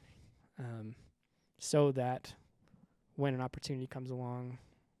are, so that when an opportunity comes along,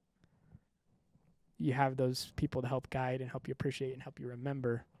 you have those people to help guide and help you appreciate and help you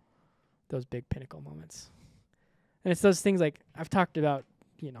remember those big pinnacle moments. And it's those things like I've talked about,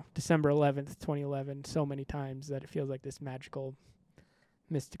 December 11th, 2011 so many times that it feels like this magical,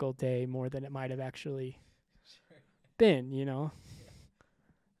 mystical day more than it might have actually been,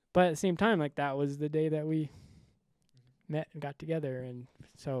 But at the same time, like that was the day that we met and got together. And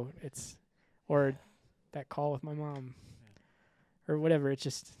so or that call with my mom or whatever. It's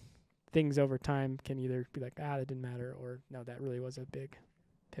just things over time can either be like, that didn't matter, or no, that really was a big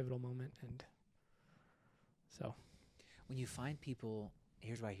pivotal moment. And so when you find people,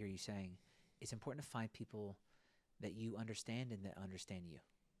 here's what I hear you saying. It's important to find people that you understand and that understand you.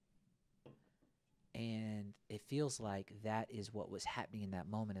 And it feels like that is what was happening in that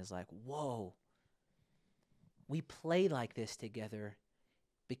moment, is like, whoa, we play like this together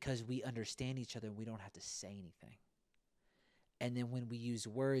because we understand each other and we don't have to say anything. And then when we use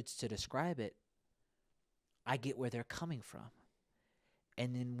words to describe it, I get where they're coming from.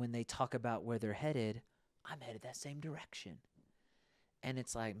 And then when they talk about where they're headed, I'm headed that same direction. And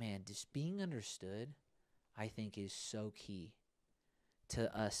it's like, man, just being understood, I think, is so key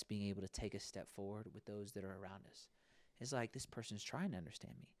to us being able to take a step forward with those that are around us. It's like, this person's trying to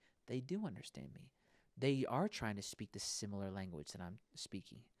understand me. They do understand me. They are trying to speak the similar language that I'm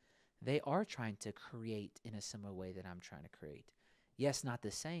speaking. They are trying to create in a similar way that I'm trying to create. Yes, not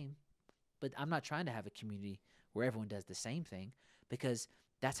the same, but I'm not trying to have a community where everyone does the same thing, because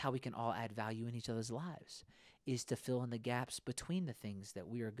that's how we can all add value in each other's lives, is to fill in the gaps between the things that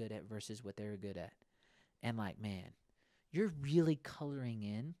we are good at versus what they're good at. And like, man, you're really coloring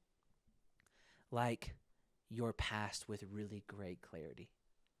in like your past with really great clarity.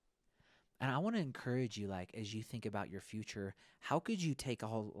 And I want to encourage you, like, as you think about your future, how could you take a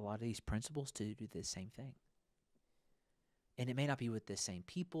lot of these principles to do the same thing? And it may not be with the same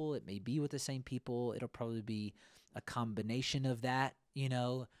people. It may be with the same people. It'll probably be a combination of that,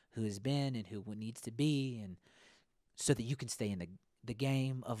 who has been and who needs to be, and so that you can stay in the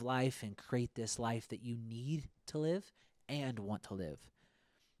game of life and create this life that you need to live and want to live.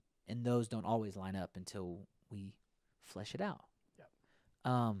 And those don't always line up until we flesh it out.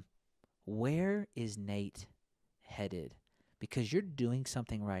 Yep. Where is Nate headed? Because you're doing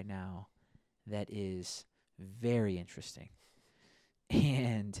something right now that is very interesting.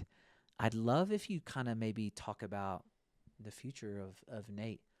 And I'd love if you kind of maybe talk about the future of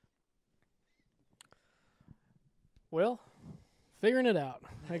Nate. Well, figuring it out,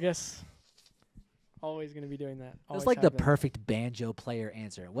 I guess. Always going to be doing that. That's like the perfect banjo player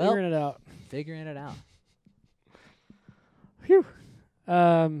answer. Well, Figuring it out. Whew.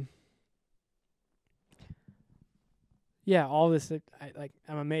 Yeah, all this,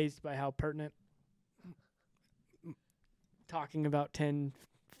 I'm amazed by how pertinent talking about 10,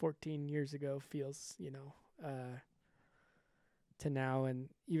 14 years ago feels, to now. And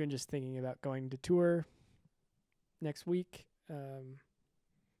even just thinking about going to tour next week,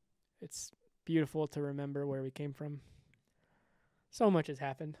 it's beautiful to remember where we came from. So much has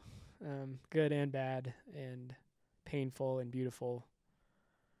happened, good and bad and painful and beautiful,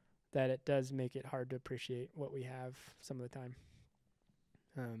 that it does make it hard to appreciate what we have some of the time.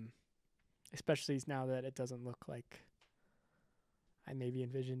 Especially now that it doesn't look like I maybe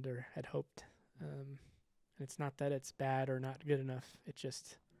envisioned or had hoped. And it's not that it's bad or not good enough. It's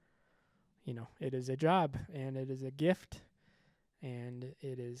just, it is a job and it is a gift and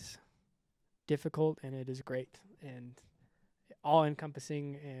it is difficult and it is great and all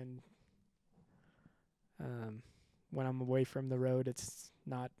encompassing. And when I'm away from the road, it's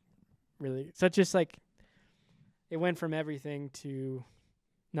not really. So it's just like it went from everything to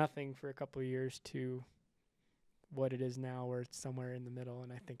nothing for a couple of years to what it is now, where it's somewhere in the middle.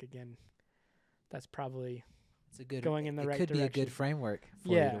 And I think, again, that's probably going in the right direction. It could be a good framework for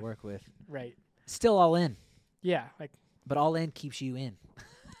you to work with. Right. Still all in. Yeah. But all in keeps you in.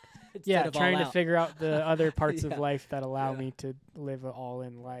 Yeah, trying to figure out the other parts of life that allow me to live an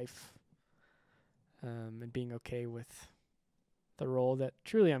all-in life, and being okay with the role that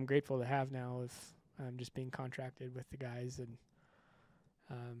truly I'm grateful to have now of just being contracted with the guys. And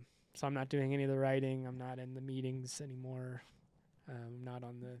so I'm not doing any of the writing. I'm not in the meetings anymore. I'm not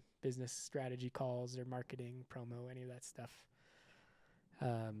on the business strategy calls or marketing, promo, any of that stuff.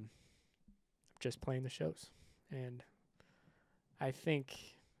 Just playing the shows. And I think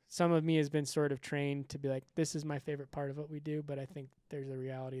some of me has been sort of trained to be like, this is my favorite part of what we do, but I think there's a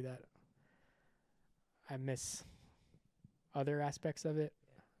reality that I miss other aspects of it.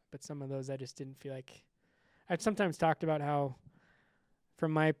 But some of those I just didn't feel like. I've sometimes talked about how,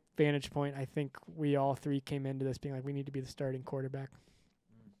 from my vantage point, I think we all three came into this being like, we need to be the starting quarterback.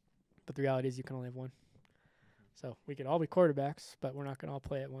 But the reality is you can only have one. So we could all be quarterbacks, but we're not going to all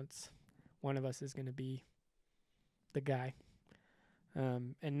play at once. One of us is going to be the guy.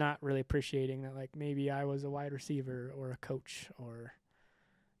 And not really appreciating that, like, maybe I was a wide receiver or a coach, or,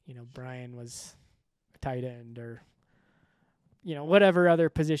 Brian was a tight end, or, whatever other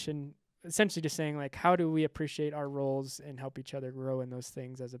position. Essentially just saying, like, how do we appreciate our roles and help each other grow in those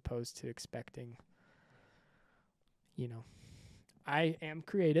things, as opposed to expecting, I am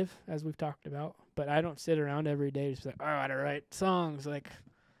creative, as we've talked about, but I don't sit around every day just like, oh, I got to write songs. Like,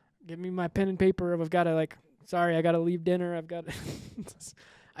 give me my pen and paper. I've got to, like, sorry, I got to leave dinner. I've got this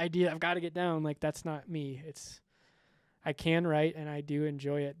idea. I've got to get down. Like, that's not me. I can write and I do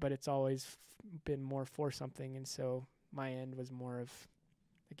enjoy it, but it's always been more for something. And so my end was more of,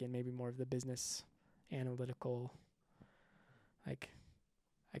 again, maybe more of the business, analytical. Like,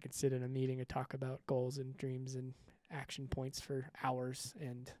 I could sit in a meeting and talk about goals and dreams and action points for hours,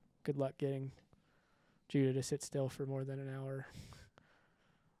 and good luck getting Judah to sit still for more than an hour.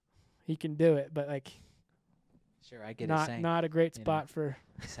 He can do it, but, like, sure, I get not, it. Same. not a great spot for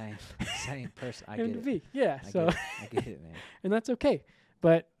same person. I him get to it. be. Yeah, I get it, man. and that's okay.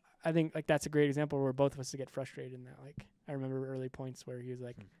 But I think, like, that's a great example where both of us get frustrated in that. Like, I remember early points where he was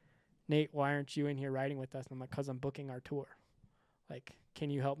like, Nate, why aren't you in here riding with us? And I'm like, because I'm booking our tour. Like, can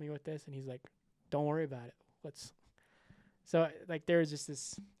you help me with this? And he's like, don't worry about it. So, like, there was just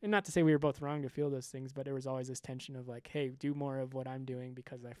this, and not to say we were both wrong to feel those things, but there was always this tension of, like, hey, do more of what I'm doing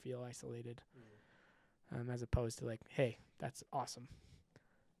because I feel isolated, as opposed to, like, hey, that's awesome.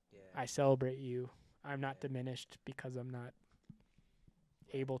 Yeah. I celebrate you. I'm not diminished because I'm not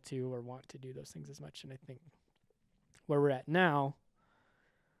able to or want to do those things as much. And I think where we're at now,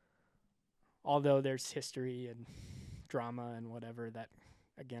 although there's history and drama and whatever that,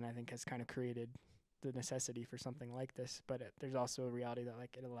 again, I think has kind of created the necessity for something like this, but there's also a reality that,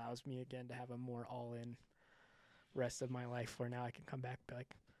 like, it allows me again to have a more all-in rest of my life where now I can come back and be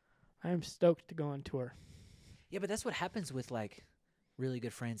like, I am stoked to go on tour. Yeah, but that's what happens with, like, really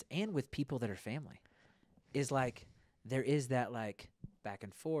good friends and with people that are family, is, like, there is that, like, back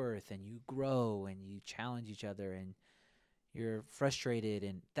and forth, and you grow and you challenge each other and you're frustrated,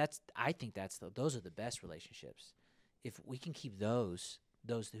 and I think those are the best relationships. If we can keep those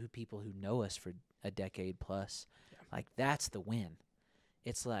people who know us for a decade plus, like, that's the win.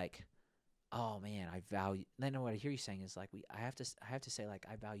 It's like, oh man, I value. Then what I hear you saying is, like, I have to say, like,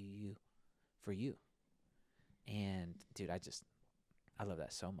 I value you for you. And dude, I love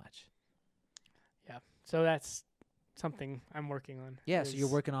that so much. Yeah. So that's something I'm working on. Yeah. So you're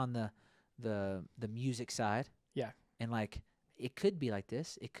working on the music side. Yeah. And, like, it could be like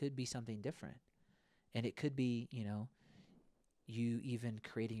this. It could be something different. And it could be, you even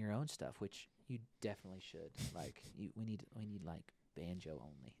creating your own stuff, which you definitely should. Like, we need like banjo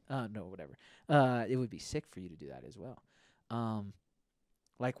only. No, whatever. It would be sick for you to do that as well.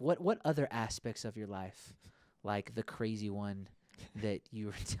 Like, what other aspects of your life, like the crazy one that you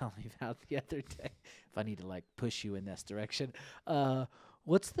were telling me about the other day, if I need to, like, push you in this direction,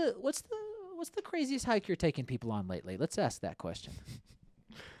 what's the craziest hike you're taking people on lately? Let's ask that question.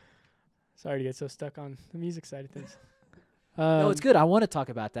 Sorry to get so stuck on the music side of things. No, it's good. I want to talk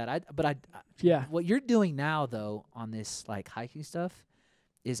about that. Yeah. What you're doing now, though, on this, like, hiking stuff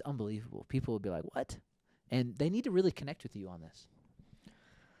is unbelievable. People will be like, what? And they need to really connect with you on this.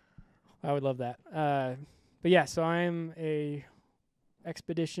 I would love that. But yeah, so I'm a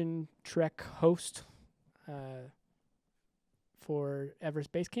expedition trek host for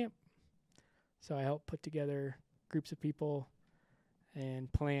Everest Base Camp. So I help put together groups of people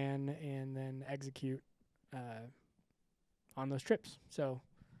and plan and then execute on those trips. So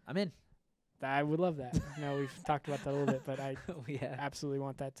I'm in. I would love that. I know we've talked about that a little bit, but I Yeah. absolutely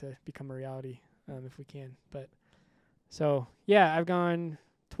want that to become a reality if we can. But so, yeah, I've gone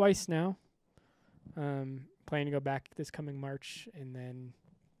twice now. Planning to go back this coming March, and then,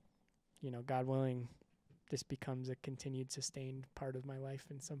 God willing, this becomes a continued sustained part of my life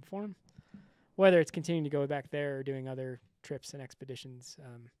in some form. Whether it's continuing to go back there or doing other trips and expeditions,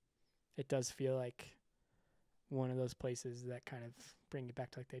 it does feel like one of those places that kind of bring it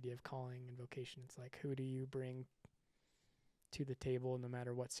back to, like, the idea of calling and vocation. It's like, who do you bring to the table no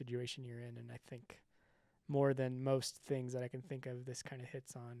matter what situation you're in? And I think more than most things that I can think of, this kind of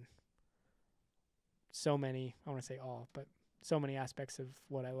hits on so many, I want to say all, but so many aspects of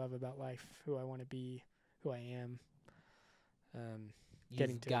what I love about life, who I want to be, who I am.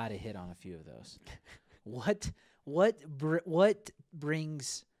 You've got to hit on a few of those. What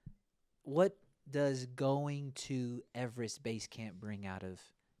does going to Everest Base Camp bring out of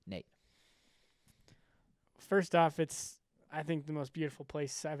Nate? First off, it's I think the most beautiful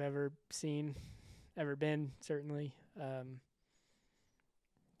place I've ever seen, ever been, certainly.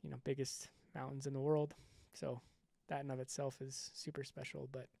 Biggest mountains in the world. So that in of itself is super special.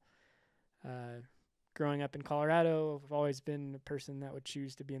 But growing up in Colorado, I've always been a person that would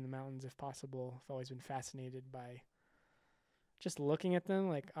choose to be in the mountains if possible. I've always been fascinated by just looking at them.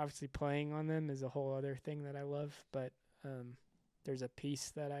 Like, obviously playing on them is a whole other thing that I love. But there's a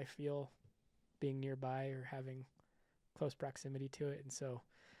peace that I feel being nearby or having close proximity to it. And so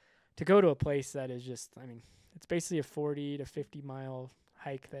to go to a place that is just, it's basically a 40 to 50 mile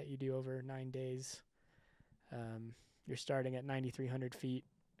hike that you do over 9 days. You're starting at 9,300 feet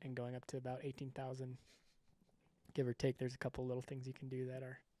and going up to about 18,000, give or take. There's a couple little things you can do that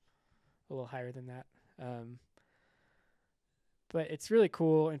are a little higher than that. But it's really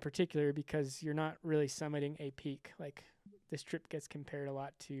cool in particular because you're not really summiting a peak. Like, this trip gets compared a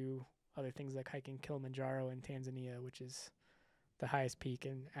lot to other things like hiking Kilimanjaro in Tanzania, which is the highest peak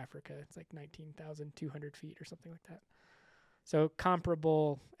in Africa. It's like 19,200 feet or something like that. So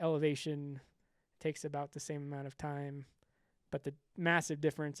comparable elevation, takes about the same amount of time. But the massive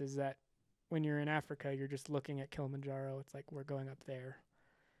difference is that when you're in Africa, you're just looking at Kilimanjaro. It's like we're going up there.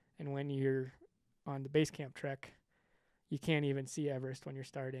 And when you're on the base camp trek, you can't even see Everest when you're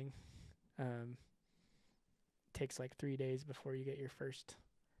starting. Takes like 3 days before you get your first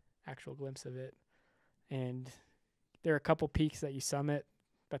actual glimpse of it. And there are a couple peaks that you summit,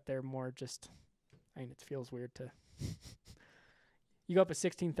 but they're more just, it feels weird to... You go up a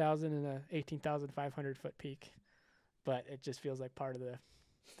 16,000 and a 18,500 foot peak, but it just feels like part of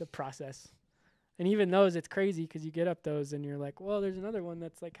the process. And even those, it's crazy because you get up those and you're like, well, there's another one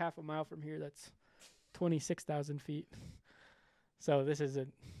that's like half a mile from here that's 26,000 feet. So this is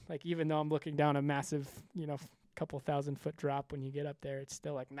even though I'm looking down a massive, couple 1,000-foot drop, when you get up there, it's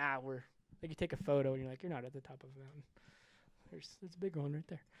still like, we're like, you take a photo and you're like, you're not at the top of a mountain. There's a big one right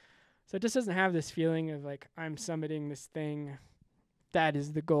there. So it just doesn't have this feeling of like, I'm summiting this thing. That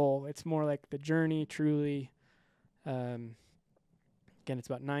is the goal. It's more like the journey, truly. Again, it's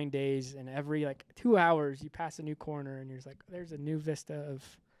about 9 days, and every 2 hours you pass a new corner, and you're just like, there's a new vista of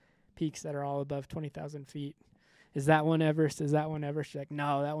peaks that are all above 20,000 feet. Is that one Everest? Is that one Everest? You're like,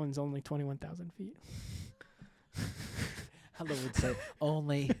 no, that one's only 21,000 feet. I would say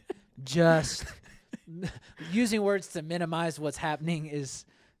only, just using words to minimize what's happening is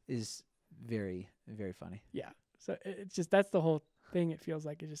very, very funny. Yeah. So it's just, that's the whole thing. It feels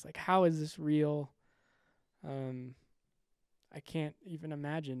like, it's just like, how is this real? I can't even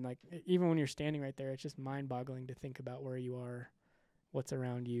imagine, even when you're standing right there, it's just mind boggling to think about where you are, what's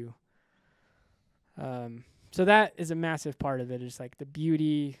around you. So that is a massive part of it. It's like the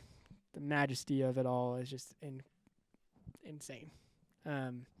beauty, the majesty of it all is just insane.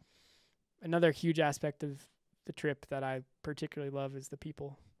 Another huge aspect of the trip that I particularly love is the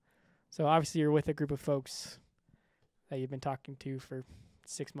people. So obviously you're with a group of folks that you've been talking to for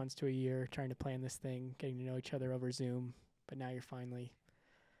 6 months to a year, trying to plan this thing, getting to know each other over Zoom, but now you're finally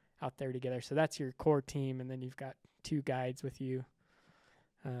out there together. So that's your core team, and then you've got 2 guides with you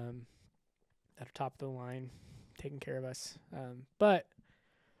that are top of the line, taking care of us. But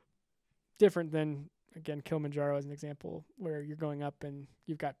different than, again, Kilimanjaro as an example, where you're going up and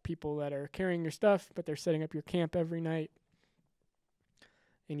you've got people that are carrying your stuff, but they're setting up your camp every night.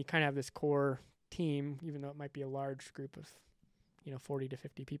 And you kind of have this core team, even though it might be a large group of 40 to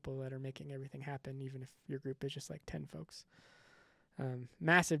 50 people that are making everything happen, even if your group is just 10 folks.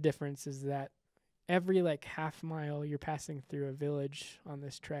 Massive difference is that every half mile you're passing through a village on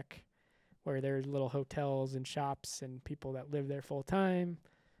this trek where there's little hotels and shops and people that live there full time.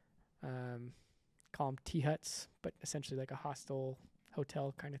 Call them tea huts, but essentially like a hostel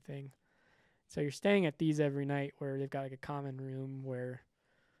hotel kind of thing. So you're staying at these every night where they've got a common room where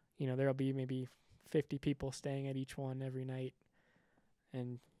there'll be maybe 50 people staying at each one every night,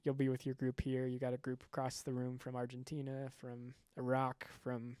 and you'll be with your group here. You got a group across the room from Argentina, from Iraq,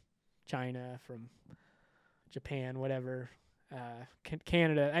 from China, from Japan, whatever,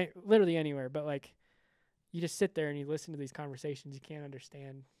 Canada, literally anywhere. But you just sit there and you listen to these conversations. You can't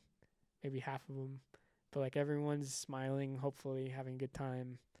understand maybe half of them, but everyone's smiling, hopefully having a good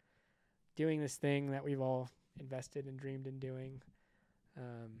time, doing this thing that we've all invested and dreamed in doing.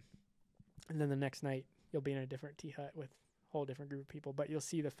 And then the next night you'll be in a different tea hut with a whole different group of people, but you'll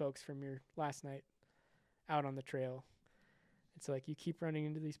see the folks from your last night out on the trail. It's you keep running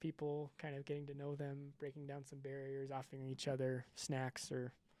into these people, kind of getting to know them, breaking down some barriers, offering each other snacks,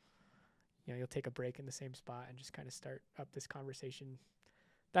 or you'll take a break in the same spot and just kind of start up this conversation.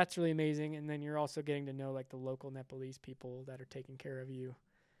 That's really amazing. And then you're also getting to know the local Nepalese people that are taking care of you,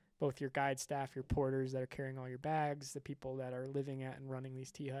 both your guide staff, your porters that are carrying all your bags, the people that are living at and running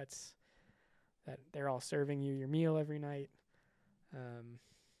these tea huts, that they're all serving you your meal every night.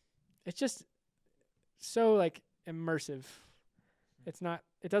 It's just so like immersive.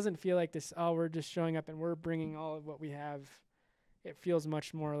 It doesn't feel like this, oh, we're just showing up and we're bringing all of what we have. It feels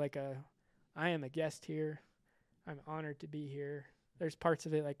much more like I am a guest here. I'm honored to be here. There's parts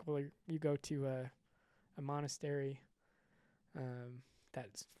of it like where you go to a monastery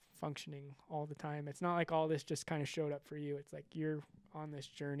that's functioning all the time. It's not like all this just kind of showed up for you. It's like you're on this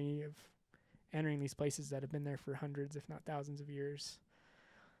journey of entering these places that have been there for hundreds, if not thousands of years.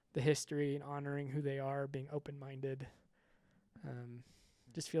 The history and honoring who they are, being open-minded.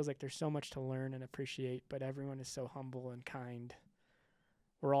 Just feels like there's so much to learn and appreciate, but everyone is so humble and kind.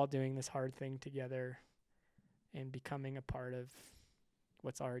 We're all doing this hard thing together and becoming a part of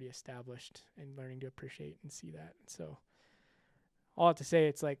what's already established and learning to appreciate and see that. So all I have to say,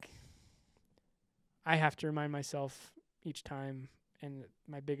 it's like I have to remind myself each time, and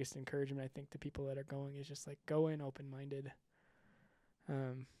my biggest encouragement, I think, to people that are going is just like go in open-minded.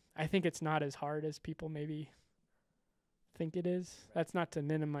 I think it's not as hard as people maybe think it is. That's not to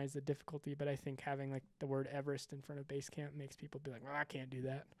minimize the difficulty, but I think having like the word Everest in front of base camp makes people be like, well, I can't do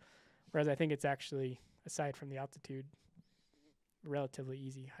that. Whereas I think it's actually, aside from the altitude, a relatively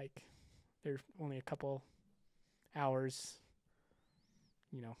easy hike. There's only a couple hours,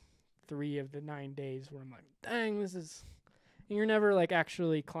 3 of the 9 days where I'm like, dang, this is, and you're never like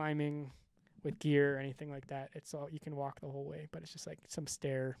actually climbing with gear or anything like that. It's all, you can walk the whole way, but it's just like some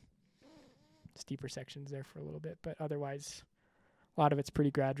steeper sections there for a little bit, but otherwise a lot of it's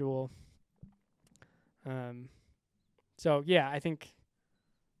pretty gradual. So yeah, I think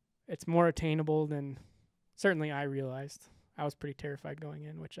it's more attainable than certainly I realized. I was pretty terrified going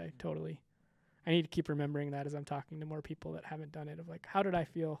in, which I need to keep remembering that as I'm talking to more people that haven't done it, of like, how did I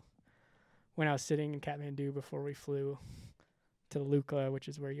feel when I was sitting in Kathmandu before we flew to Lukla, which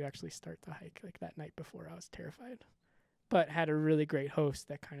is where you actually start the hike. Like that night before, I was terrified, but had a really great host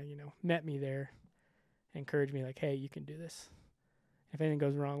that kind of, met me there, encouraged me like, hey, you can do this. If anything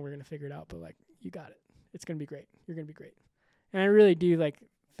goes wrong, we're going to figure it out, but like, you got it. It's going to be great. You're going to be great. And I really do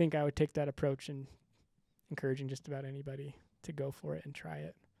think I would take that approach and encouraging just about anybody to go for it and try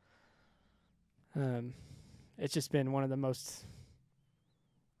it. It's just been one of the most,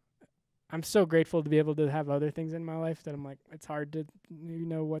 I'm so grateful to be able to have other things in my life that I'm like, it's hard to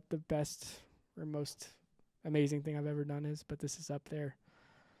know what the best or most amazing thing I've ever done is, but this is up there.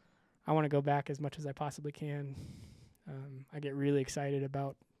 I want to go back as much as I possibly can. I get really excited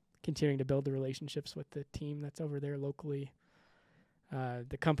about continuing to build the relationships with the team that's over there locally.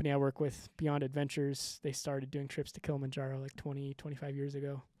 The company I work with, Beyond Adventures, they started doing trips to Kilimanjaro like 25 years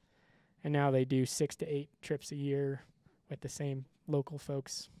ago. And now they do 6 to 8 trips a year with the same local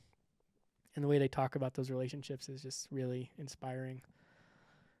folks. And the way they talk about those relationships is just really inspiring.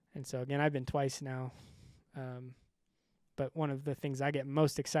 And so, again, I've been twice now. But one of the things I get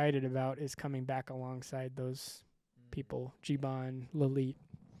most excited about is coming back alongside those people, Jiban, Lalit,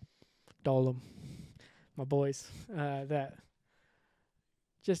 Dolam, my boys, that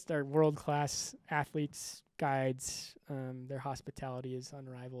just are world-class athletes, guides. Their hospitality is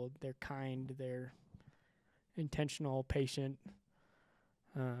unrivaled. They're kind. They're intentional, patient,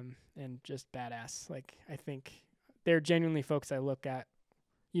 and just badass. Like, I think they're genuinely folks I look at,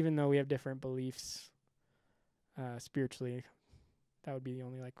 even though we have different beliefs spiritually. That would be the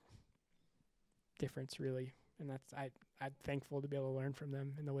only difference, really. And that's I'm thankful to be able to learn from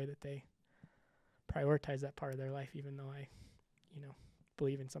them in the way that they prioritize that part of their life, even though I,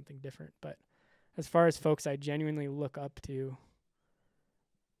 believe in something different. But as far as folks I genuinely look up to,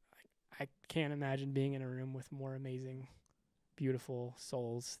 I can't imagine being in a room with more amazing, beautiful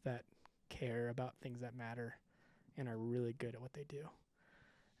souls that care about things that matter and are really good at what they do.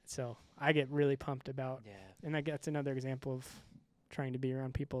 So I get really pumped about, and that's another example of trying to be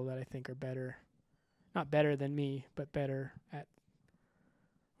around people that I think are better, not better than me, but better at,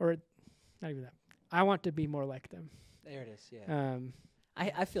 or not even that. I want to be more like them. There it is. Yeah.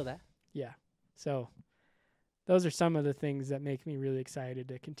 I feel that. Yeah. So those are some of the things that make me really excited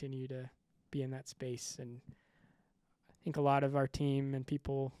to continue to be in that space. And I think a lot of our team and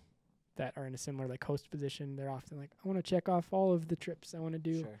people that are in a similar host position, they're often like, I want to check off all of the trips I want to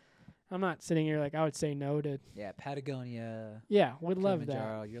do. Sure. I'm not sitting here I would say no to. Yeah, Patagonia. Yeah, would love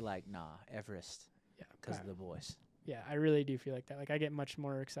Kilimanjaro, that. you're like, nah, Everest. Yeah, because of the boys. Yeah, I really do feel like that. I get much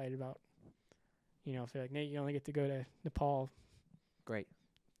more excited about, if they're like, Nate, you only get to go to Nepal. Great.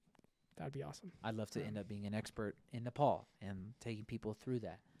 That'd be awesome. I'd love to end up being an expert in Nepal and taking people through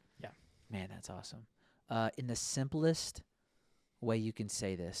that. Yeah. Man, that's awesome. In the simplest way you can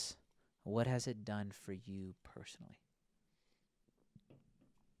say this, what has it done for you personally?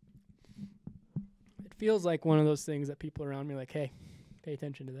 It feels like one of those things that people around me are like, hey, pay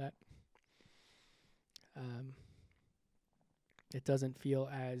attention to that. It doesn't feel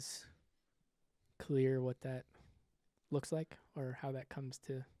as clear what that looks like or how that comes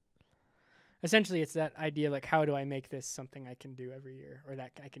to. Essentially, it's that idea, like, how do I make this something I can do every year or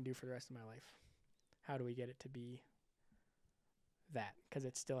that I can do for the rest of my life? How do we get it to be that? Because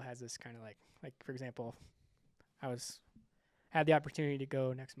it still has this kind of like, for example, had the opportunity to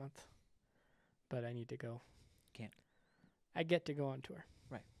go next month, but I need to go. Can't. I get to go on tour.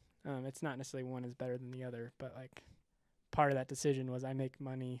 Right. It's not necessarily one is better than the other, but like part of that decision was I make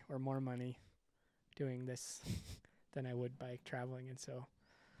money or more money doing this than I would by traveling. And so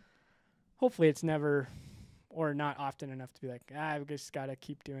hopefully it's never or not often enough to be like, I've just got to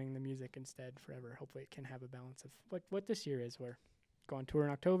keep doing the music instead forever. Hopefully it can have a balance of like what this year is, where go on tour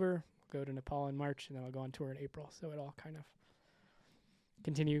in October, go to Nepal in March, and then I'll go on tour in April. So it all kind of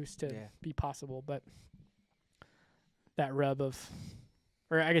continues to be possible. But that rub of,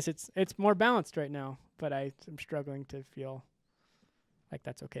 or I guess it's more balanced right now, but I'm struggling to feel like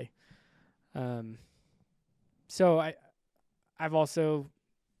that's okay. So I've also,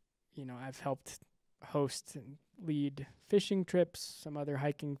 I've helped host and lead fishing trips, some other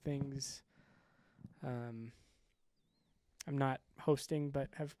hiking things. I'm not hosting, but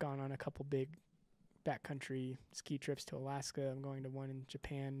have gone on a couple big backcountry ski trips to Alaska. I'm going to one in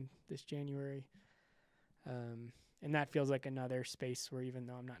Japan this January. And that feels like another space where, even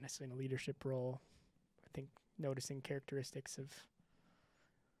though I'm not necessarily in a leadership role, I think noticing characteristics of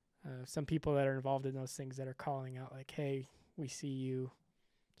some people that are involved in those things that are calling out like, hey, we see you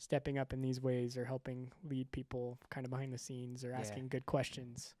stepping up in these ways, or helping lead people kind of behind the scenes, or asking good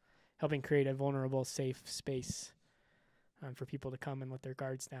questions, helping create a vulnerable, safe space for people to come and let their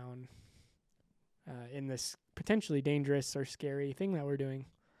guards down in this potentially dangerous or scary thing that we're doing.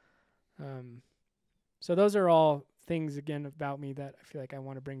 So those are all things, again, about me that I feel like I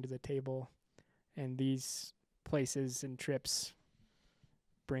want to bring to the table, and these places and trips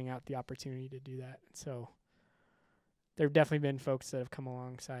bring out the opportunity to do that. So there have definitely been folks that have come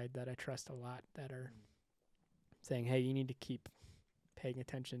alongside that I trust a lot that are saying, hey, you need to keep paying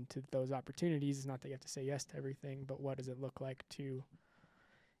attention to those opportunities. It's not that you have to say yes to everything, but what does it look like to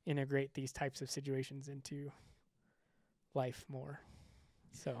integrate these types of situations into life more?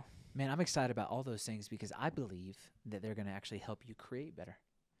 So, man, I'm excited about all those things because I believe that they're going to actually help you create better.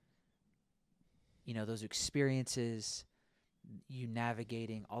 Those experiences, you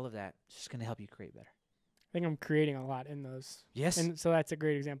navigating, all of that, is just going to help you create better. I think I'm creating a lot in those. Yes. And so that's a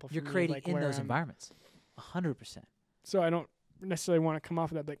great example for You're me. creating like in where those environments. 100%. So I don't necessarily want to come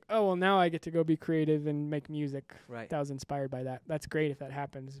off of that like, oh, well, now I get to go be creative and make music. Right. That was inspired by that. That's great if that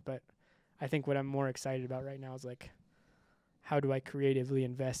happens. But I think what I'm more excited about right now is like, how do I creatively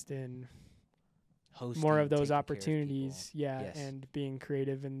invest in Hosting, more of those taking opportunities? care of people. Yes. And being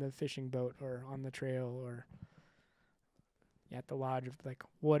creative in the fishing boat or on the trail or at the lodge of like,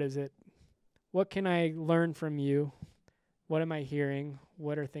 what is it? What can I learn from you? What am I hearing?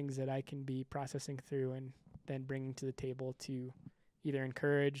 What are things that I can be processing through and then bringing to the table to either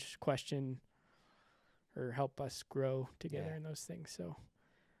encourage, question, or help us grow together in those things? So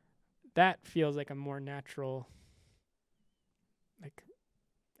that feels like a more natural like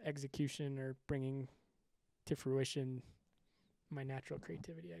execution or bringing to fruition my natural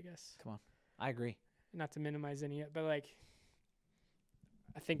creativity, I guess. Come on. I agree. Not to minimize any, but like,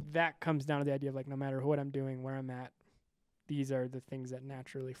 I think that comes down to the idea of like, no matter what I'm doing, where I'm at, these are the things that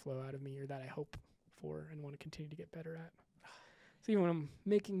naturally flow out of me or that I hope for and want to continue to get better at. So even when I'm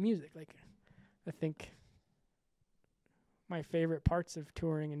making music, like, I think my favorite parts of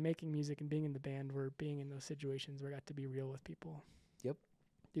touring and making music and being in the band were being in those situations where I got to be real with people. Yep.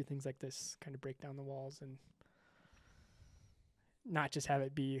 Do things like this, kind of break down the walls and not just have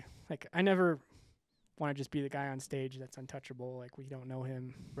it be like, I never want to just be the guy on stage that's untouchable. Like, we don't know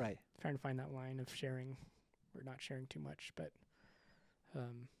him. Right. Trying to find that line of sharing or not sharing too much, but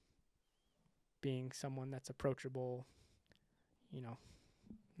being someone that's approachable,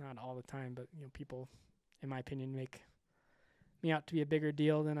 not all the time, but, people, in my opinion, make me out to be a bigger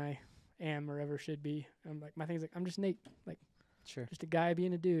deal than I am or ever should be. I'm like, my thing's like, I'm just Nate, like, sure, just a guy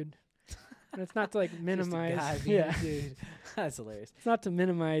being a dude. And it's not to like minimize. Just a guy being a dude. That's hilarious. It's not to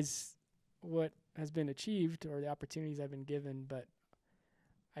minimize what has been achieved or the opportunities I've been given, but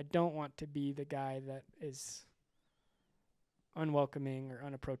I don't want to be the guy that is unwelcoming or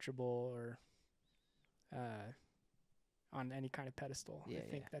unapproachable or on any kind of pedestal. I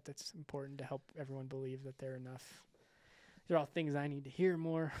think that that's important to help everyone believe that they're enough these are all things I need to hear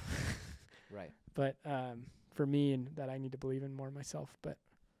more. Right. But for me, and that I need to believe in more myself. But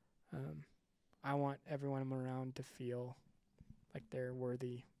I want everyone I'm around to feel like they're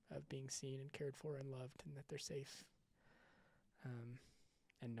worthy of being seen and cared for and loved, and that they're safe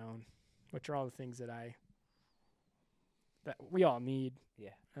and known, which are all the things that we all need. Yeah.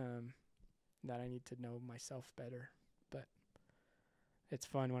 That I need to know myself better. But it's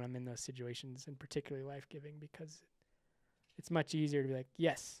fun when I'm in those situations, and particularly life-giving, because it's much easier to be like,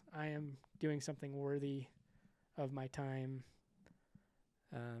 yes, I am doing something worthy of my time,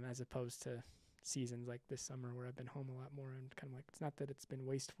 as opposed to seasons like this summer where I've been home a lot more, and kind of like, it's not that it's been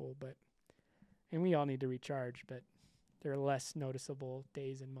wasteful, and we all need to recharge, but there are less noticeable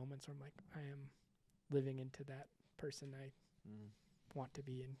days and moments where I'm like, I am living into that person I want to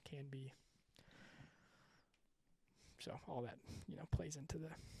be and can be. So all that, plays into the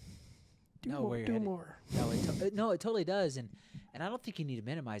do more. No, it totally does. And I don't think you need to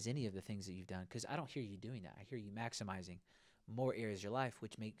minimize any of the things that you've done, because I don't hear you doing that. I hear you maximizing more areas of your life,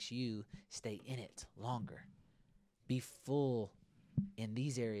 which makes you stay in it longer. Be full in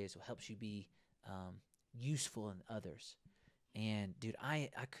these areas helps you be useful in others. And, dude, I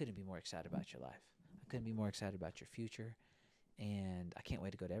couldn't be more excited about your life. I couldn't be more excited about your future. And I can't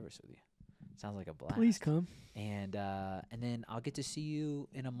wait to go to Everest with you. Sounds like a blast. Please come. And then I'll get to see you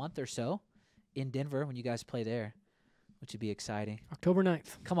in a month or so in Denver when you guys play there, which would be exciting. October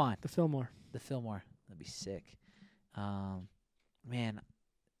 9th. Come on. The Fillmore. That'd be sick. Man,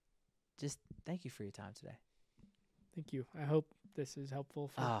 just thank you for your time today. Thank you. I hope this is helpful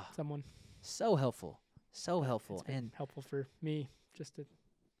for someone. So helpful. It's been helpful for me just to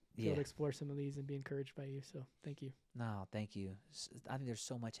be able to explore some of these and be encouraged by you. So thank you. No, thank you. I think there's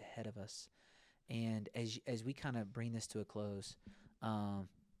so much ahead of us. And as we kind of bring this to a close,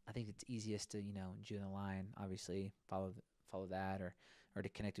 I think it's easiest to, join the line, obviously, follow that or to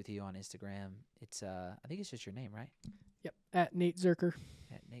connect with you on Instagram. It's I think it's just your name, right? Yep, at Nate Zuercher.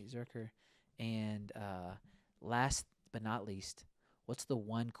 At Nate Zuercher. And last but not least, what's the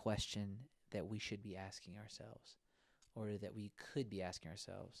one question that we should be asking ourselves, or that we could be asking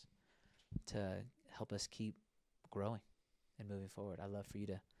ourselves to help us keep growing and moving forward? I'd love for you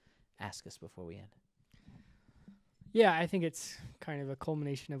to ask us before we end. Yeah, I think it's kind of a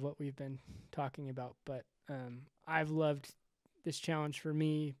culmination of what we've been talking about, but I've loved this challenge for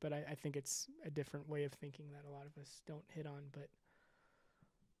me, but I think it's a different way of thinking that a lot of us don't hit on, but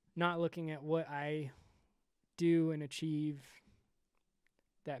not looking at what I do and achieve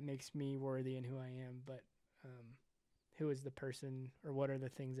that makes me worthy in who I am, but who is the person, or what are the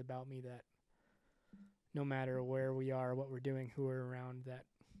things about me that no matter where we are, what we're doing, who we're around, that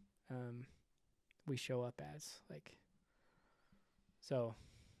we show up as.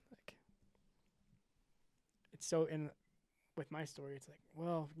 It's so, with my story, it's like,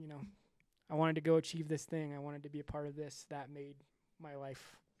 well, I wanted to go achieve this thing. I wanted to be a part of this. That made my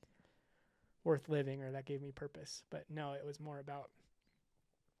life worth living, or that gave me purpose. But no, it was more about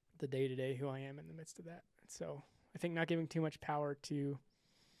the day-to-day, who I am in the midst of that. So I think not giving too much power to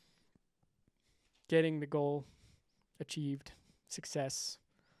getting the goal achieved, success,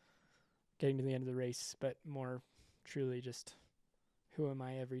 getting to the end of the race, but more truly just who am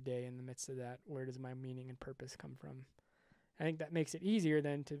I every day in the midst of that? Where does my meaning and purpose come from? I think that makes it easier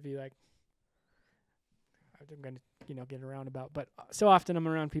than to be like, I'm going to, get around about. But so often I'm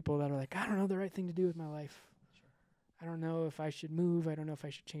around people that are like, I don't know the right thing to do with my life. Sure. I don't know if I should move. I don't know if I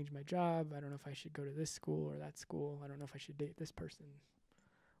should change my job. I don't know if I should go to this school or that school. I don't know if I should date this person.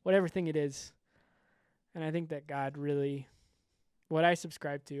 Whatever thing it is. And I think that God really, what I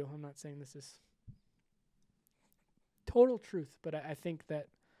subscribe to, I'm not saying this is total truth, but I think that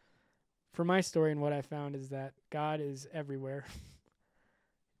for my story and what I found is that God is everywhere.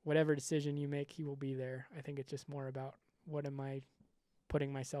 Whatever decision you make, he will be there. I think it's just more about what am I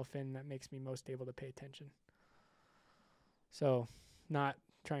putting myself in that makes me most able to pay attention. So not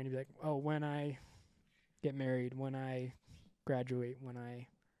trying to be like, oh, when I get married, when I graduate, when I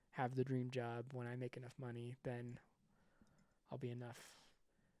have the dream job, when I make enough money, then I'll be enough.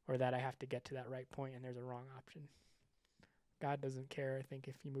 Or that I have to get to that right point and there's a wrong option. God doesn't care, I think,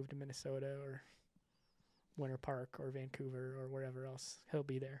 if you move to Minnesota or Winter Park or Vancouver or wherever else, he'll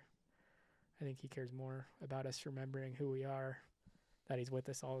be there. I think he cares more about us remembering who we are, that he's with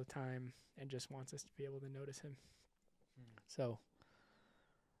us all the time, and just wants us to be able to notice him. So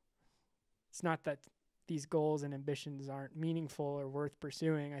it's not that these goals and ambitions aren't meaningful or worth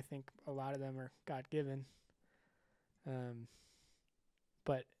pursuing. I think a lot of them are God-given.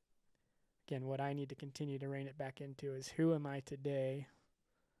 But again, what I need to continue to rein it back into is who am I today,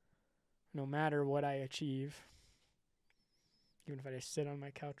 no matter what I achieve, even if I just sit on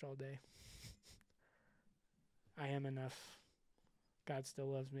my couch all day. I am enough. God still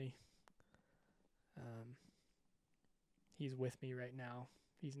loves me. He's with me right now.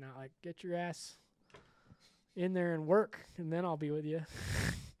 He's not like, get your ass in there and work, and then I'll be with you.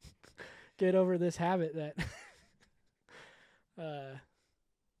 Get over this habit that,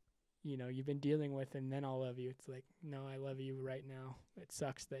 you've been dealing with, and then I'll love you. It's like, no, I love you right now. It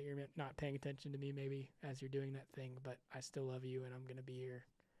sucks that you're not paying attention to me maybe as you're doing that thing, but I still love you, and I'm going to be here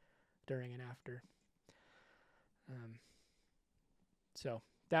during and after. So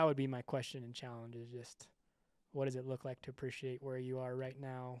that would be my question and challenge, is just, what does it look like to appreciate where you are right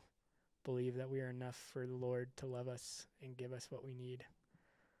now, believe that we are enough for the Lord to love us and give us what we need,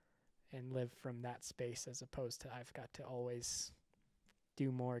 and live from that space, as opposed to I've got to always do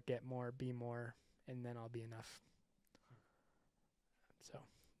more, get more, be more, and then I'll be enough. So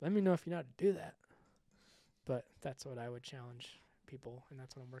let me know if you know how to do that. But that's what I would challenge people, and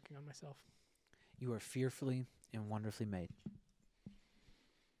that's what I'm working on myself. You are fearfully and wonderfully made.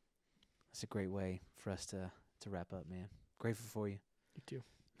 That's a great way for us to wrap up, man. Grateful for you. You too.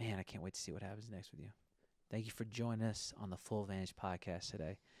 Man, I can't wait to see what happens next with you. Thank you for joining us on the Full Vantage Podcast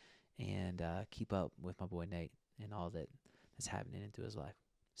today. And keep up with my boy Nate and all that's happening into his life.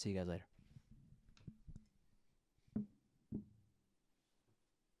 See you guys later.